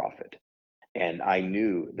from a prophet. and I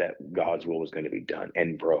knew that God's will was going to be done.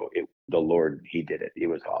 And bro, the Lord, He did it. It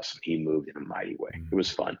was awesome. He moved in a mighty way. It was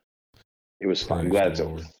fun. It was fun. I'm Praise glad the it's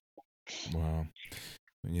over. Lord. Wow.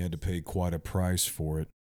 And you had to pay quite a price for it.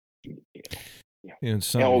 Yeah. Yeah. And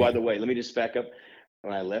Oh, by the way, let me just back up.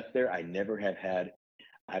 When I left there,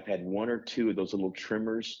 I've had one or two of those little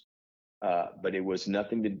trimmers, but it was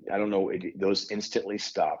nothing to, I don't know, those instantly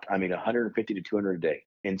stopped. I mean, 150 to 200 a day,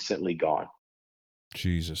 instantly gone.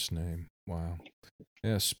 Jesus' name. Wow.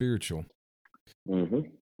 Yeah, spiritual. Mm-hmm.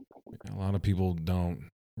 A lot of people don't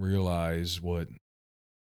realize what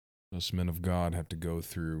us men of God have to go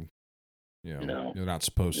through. No, You're not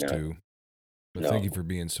supposed no, to. But no. thank you for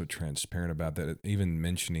being so transparent about that. Even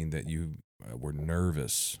mentioning that you were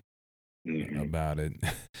nervous about it.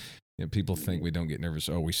 People think we don't get nervous.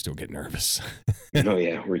 Oh, we still get nervous. Oh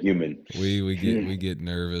yeah, we're human. we get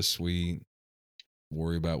nervous. We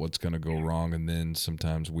worry about what's going to go wrong, and then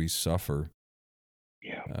sometimes we suffer.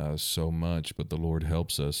 Yeah. So much, but the Lord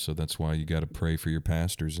helps us. So that's why you got to pray for your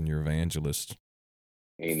pastors and your evangelists.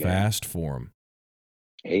 Amen. Fast for them.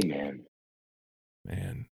 Amen.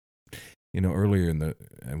 Man. Earlier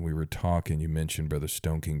and we were talking, you mentioned Brother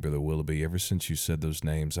Stone King, Brother Willoughby. Ever since you said those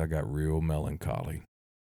names, I got real melancholy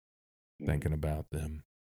thinking about them.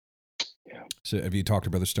 Yeah. So have you talked to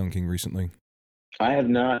Brother Stone King recently? I have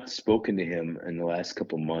not spoken to him in the last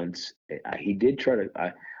couple months. He did try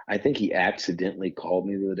to. I think he accidentally called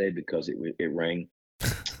me the other day because it rang.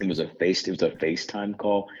 It was a FaceTime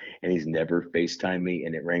call, and he's never FaceTime me,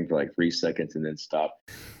 and it rang for like 3 seconds and then stopped.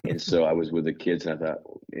 And so I was with the kids, and I thought,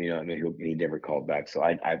 I mean, he never called back. So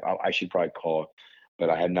I should probably call, but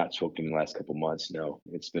I have not spoken in the last couple months. No,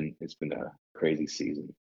 it's been a crazy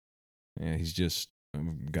season. Yeah,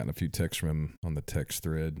 I've gotten a few texts from him on the text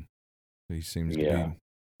thread. He seems to be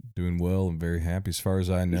doing well and very happy. As far as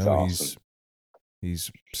I know, awesome. he's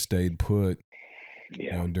stayed put.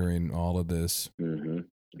 Yeah. During all of this.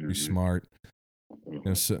 Mm-hmm. Be smart.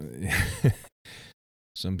 Mm-hmm.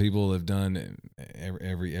 Some people have done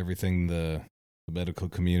everything the medical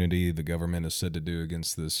community, the government has said to do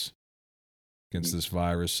against this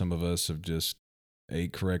virus. Some of us have just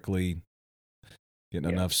ate correctly, getting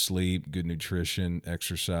enough sleep, good nutrition,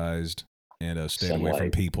 exercised, and stayed away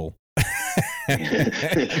from people.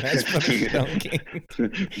 That's Brother Stone King.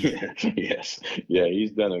 Yes. Yeah,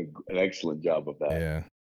 he's done an excellent job of that. Yeah.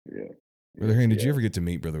 Yeah. Brother Harry, did you ever get to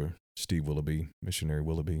meet Brother Steve Willoughby, Missionary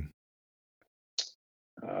Willoughby?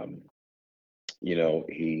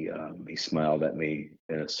 He smiled at me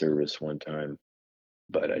in a service one time,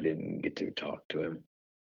 but I didn't get to talk to him.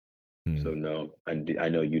 So no, I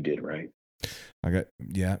know you did, right?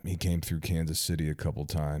 He came through Kansas City a couple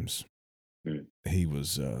times. He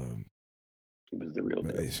was the real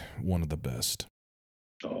deal. One of the best.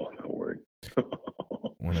 Oh, my word.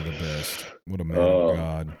 One of the best. What a man of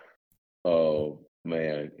God. Oh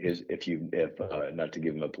man, if not to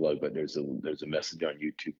give him a plug, but there's a message on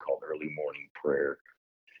YouTube called Early Morning Prayer.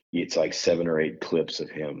 It's like 7 or 8 clips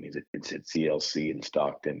of him. It's at CLC in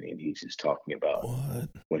Stockton, and he's just talking about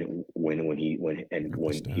when he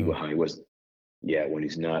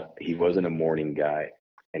wasn't a morning guy,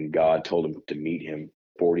 and God told him to meet him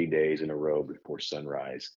 40 days in a row before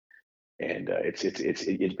sunrise. And it's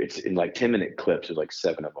in like 10-minute clips. There's like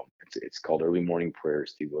 7 of them. It's called Early Morning Prayer,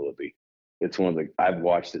 Steve Willoughby. It's I've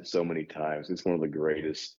watched it so many times. It's one of the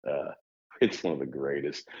greatest. It's one of the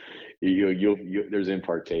greatest. There's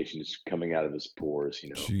impartations coming out of his pores.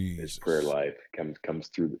 His prayer life comes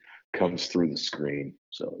through the screen.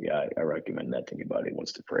 So yeah, I recommend that to anybody who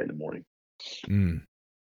wants to pray in the morning.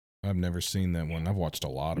 I've never seen that one. I've watched a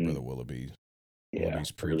lot of Brother Willoughby.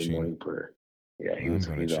 Willoughby's preaching. Early Morning Prayer. Yeah, I'm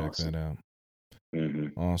going to check awesome. that out.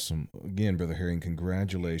 Mm-hmm. Awesome. Again, Brother Harry,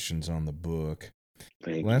 congratulations on the book.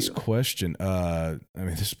 Thank Last you. question. I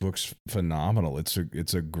mean, this book's phenomenal. It's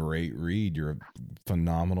a great read. You're a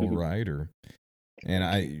phenomenal writer, and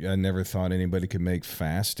I never thought anybody could make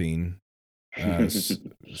fasting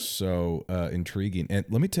so intriguing. And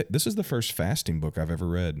let me tell you, this is the first fasting book I've ever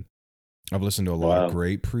read. I've listened to a lot of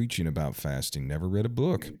great preaching about fasting. Never read a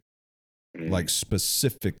book like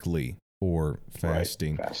specifically for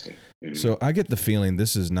fasting. Right, fasting. So I get the feeling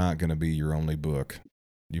this is not going to be your only book.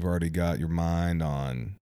 You've already got your mind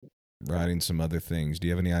on writing some other things. Do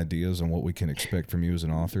you have any ideas on what we can expect from you as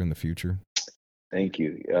an author in the future? Thank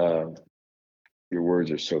you. Your words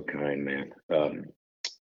are so kind, man.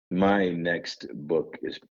 My next book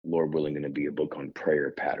is, Lord willing, going to be a book on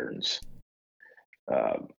prayer patterns.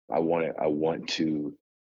 I want to.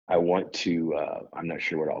 I'm not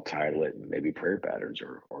sure what I'll title it. Maybe prayer patterns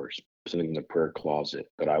or something in the prayer closet.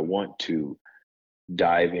 But I want to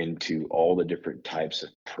dive into all the different types of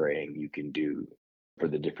praying you can do for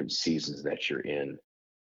the different seasons that you're in.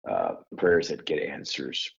 Prayers that get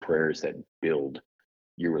answers, prayers that build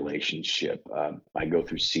your relationship. I go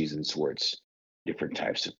through seasons where it's different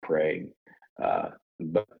types of praying,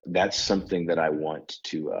 but that's something that I want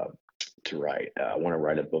to write. I want to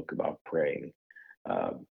write a book about praying,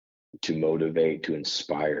 uh, to motivate, to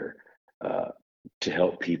inspire, uh, to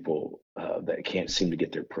help people that can't seem to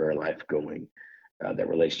get their prayer life going, that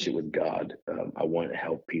relationship with God. I want to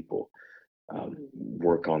help people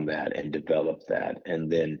work on that and develop that,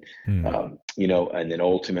 and then Hmm. and then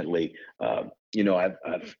ultimately,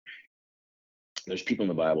 I've there's people in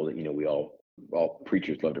the Bible that we all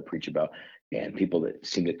preachers love to preach about, and people that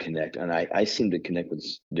seem to connect, and I seem to connect with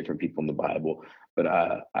different people in the Bible, but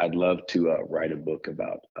I'd love to write a book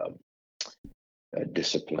about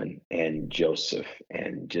discipline and Joseph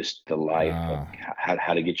and just the life of Ah,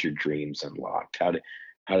 how to get your dreams unlocked, how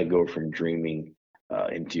to go from dreaming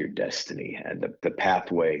into your destiny, and the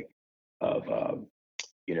pathway of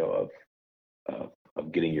you know of,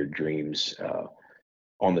 of getting your dreams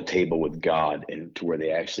on the table with God, and to where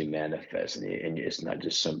they actually manifest, and it's not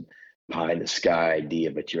just some pie in the sky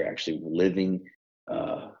idea, but you're actually living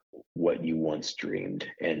uh, what you once dreamed.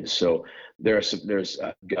 And so there's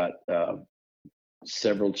I've got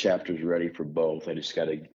several chapters ready for both. I just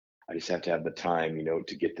have to have the time,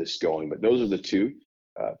 to get this going. But those are the two.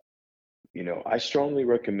 Uh, I strongly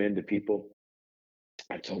recommend to people.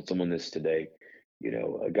 I told someone this today.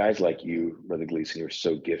 Guys like you, Brother Gleason, you're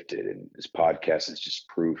so gifted, and this podcast is just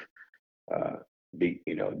proof.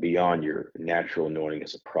 Beyond your natural anointing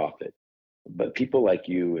as a prophet, but people like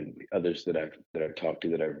you and others that I've talked to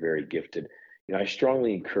that are very gifted. I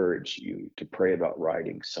strongly encourage you to pray about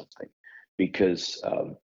writing something, because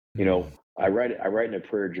hmm. I write in a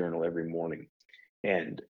prayer journal every morning,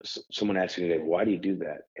 and someone asked me today, why do you do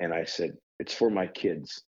that? And I said, it's for my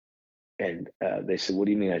kids. And they said, what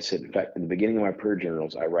do you mean? I said, in fact, in the beginning of my prayer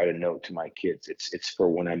journals, I write a note to my kids. It's for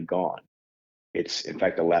when I'm gone. It's, in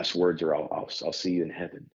fact, the last words are, I'll see you in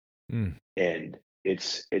heaven. Hmm. And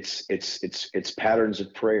it's patterns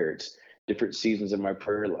of prayer. It's different seasons of my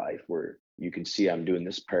prayer life where you can see I'm doing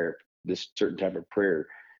this prayer, this certain type of prayer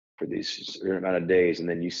for these certain amount of days, and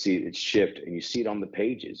then you see it shift, and you see it on the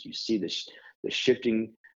pages. You see the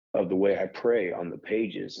shifting of the way I pray on the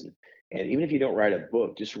pages, and even if you don't write a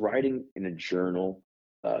book, just writing in a journal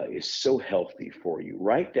is so healthy for you.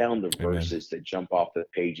 Write down the Amen. verses that jump off the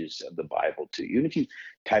pages of the Bible to you. Even if you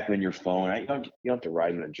type them in your phone, you don't have to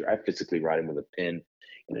write them in a journal. I physically write them with a pen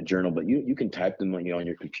in a journal, but you can type them on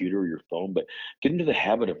your computer or your phone. But get into the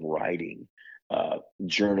habit of writing,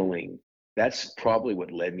 journaling. That's probably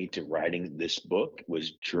what led me to writing this book,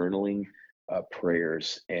 was journaling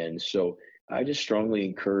prayers. And so I just strongly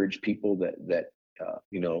encourage people that uh,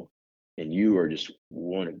 you know and you are just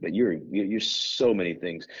one, but you're so many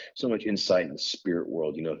things, so much insight in the spirit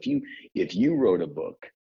world. If you wrote a book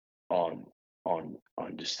on on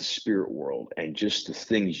just the spirit world, and just the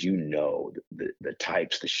things, the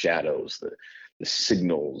types, the shadows, the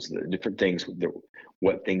signals, the different things,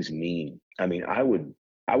 what things mean. I mean, I wouldn't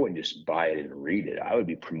just buy it and read it. I would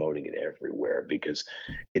be promoting it everywhere, because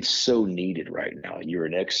it's so needed right now. You're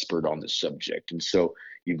an expert on the subject, and so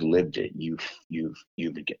you've lived it. You've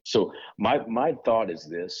so my thought is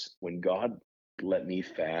this: when God let me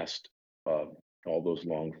fast, uh, all those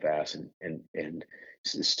long fasts, and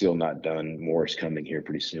it's still not done. More is coming here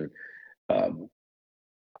pretty soon. Um,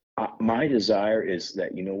 my desire is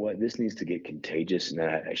that, this needs to get contagious, and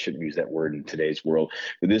I shouldn't use that word in today's world,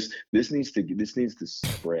 but this needs to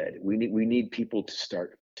spread. We need people to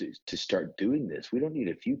start doing this. We don't need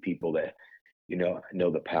a few people that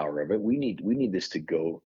know the power of it. We need this to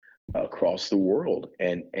go across the world,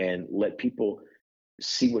 and let people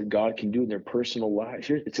see what God can do in their personal lives.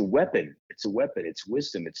 It's a weapon. It's a weapon. It's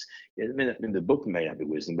wisdom. I mean, the book may not be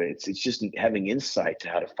wisdom, but it's just having insight to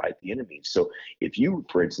how to fight the enemy. So if you,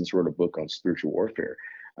 for instance, wrote a book on spiritual warfare,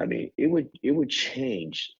 I mean, it would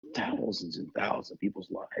change thousands and thousands of people's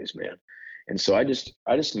lives, man. And so I just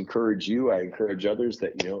encourage you. I encourage others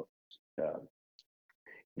that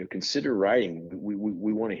consider writing. We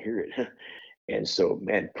want to hear it. And so,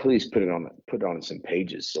 man, please put it on some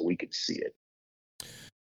pages so we can see it.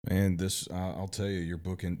 And this, I'll tell you, your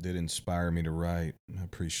book did inspire me to write. I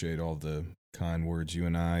appreciate all the kind words. You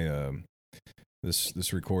and I,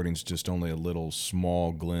 this recording's just only a little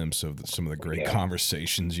small glimpse of some of the great Yeah,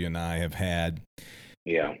 conversations you and I have had.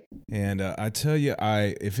 yeah. And I tell you,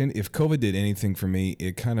 if COVID did anything for me,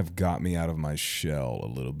 it kind of got me out of my shell a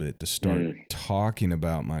little bit to start Mm. talking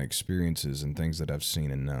about my experiences and things that I've seen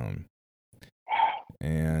and known.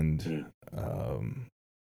 And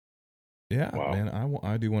yeah, Wow. man,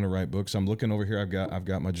 I do want to write books. I'm looking over here. I've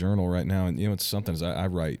got my journal right now, and it's something I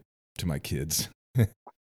write to my kids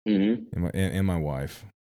and my wife.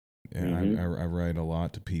 And I write a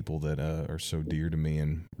lot to people that are so dear to me,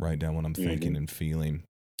 and write down what I'm thinking and feeling,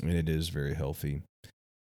 and it is very healthy.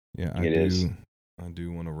 Yeah, I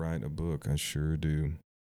do want to write a book. I sure do.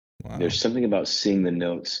 Wow. There's something about seeing the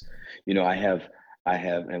notes. I have,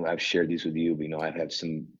 and I've shared these with you. But, I have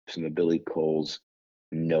some of Billy Cole's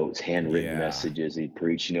notes, handwritten messages he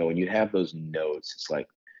preached. When you have those notes, it's like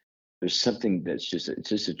there's something that's it's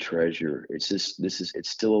just a treasure. It's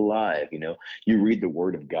still alive. You read the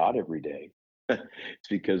Word of God every day. It's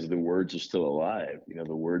because the words are still alive.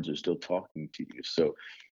 The words are still talking to you. So,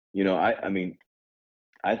 I mean,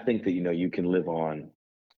 I think that you can live on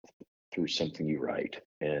through something you write,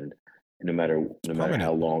 and no matter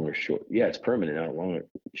how long or short, it's permanent. How long,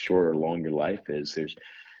 short or long your life is, there's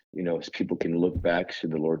people can look back to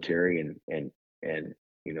the Lord Terry and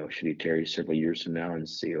should he tarry several years from now and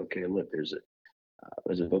see, okay, look, there's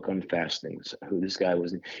a book on fasting. Who this guy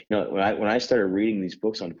was. When I started reading these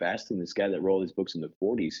books on fasting, this guy that wrote all these books in the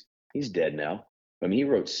 40s, he's dead now. I mean, he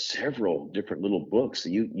wrote several different little books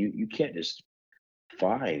that you can't just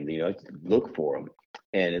find, look for them.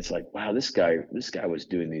 And it's like, wow, this guy was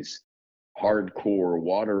doing these hardcore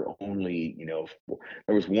water only.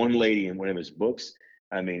 There was one lady in one of his books.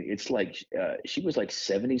 I mean, it's like she was like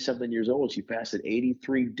 70 something years old. She fasted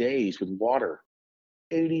 83 days with water,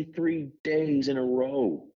 83 days in a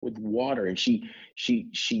row with water, and she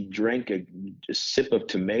drank a sip of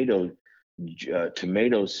tomato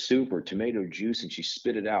soup or tomato juice, and she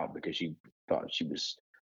spit it out because she thought she was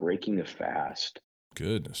breaking the fast.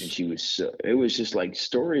 Goodness. And she was it was just like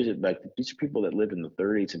stories of like these people that lived in the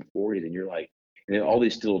 30s and 40s, and you're like, and then all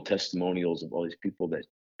these little testimonials of all these people that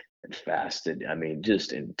fasted. I mean,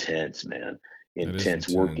 just intense, man. Intense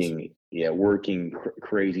working,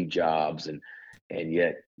 crazy jobs and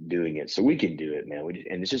yet doing it. So we can do it, man.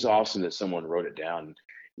 And it's just awesome that someone wrote it down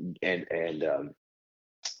and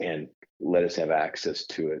let us have access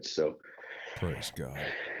to it. So praise God.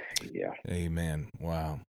 Yeah. Amen.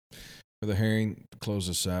 Wow. Brother Herring, to close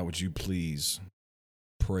us out, would you please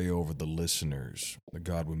pray over the listeners, that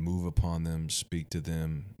God would move upon them, speak to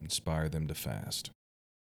them, inspire them to fast?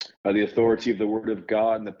 By the authority of the Word of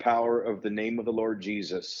God and the power of the name of the Lord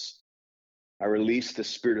Jesus, I release the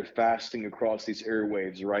spirit of fasting across these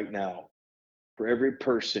airwaves right now. For every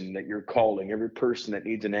person that you're calling, every person that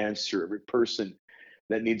needs an answer, every person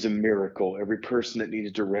that needs a miracle, every person that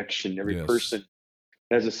needs direction, every person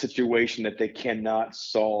has a situation that they cannot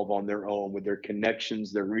solve on their own with their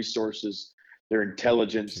connections, their resources, their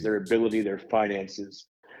intelligence, their ability, their finances.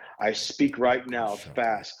 I speak right now,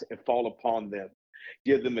 fast and fall upon them.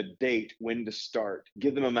 Give them a date when to start.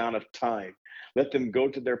 Give them amount of time. Let them go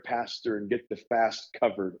to their pastor and get the fast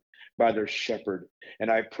covered by their shepherd.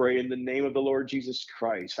 And I pray in the name of the Lord Jesus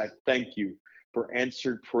Christ, I thank you for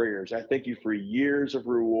answered prayers. I thank you for years of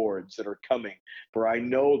rewards that are coming. For I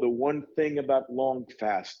know the one thing about long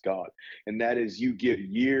fast, God, and that is you give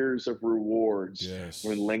years of rewards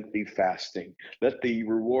when lengthy fasting. Let the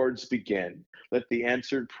rewards begin. Let the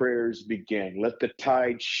answered prayers begin. Let the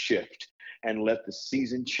tide shift and let the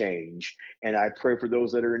season change. And I pray for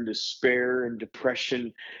those that are in despair and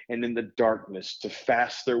depression and in the darkness to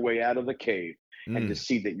fast their way out of the cave and to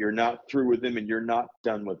see that you're not through with them and you're not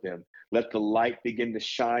done with them. Let the light begin to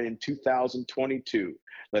shine in 2022.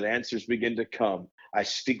 Let answers begin to come. I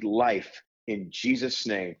speak life in Jesus'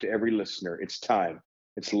 name to every listener. It's time.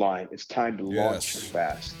 It's time to launch the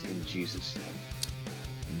fast in Jesus' name.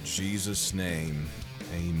 In Jesus' name,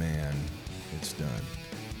 amen. It's done.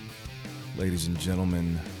 Ladies and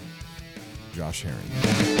gentlemen, Josh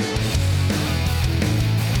Herring.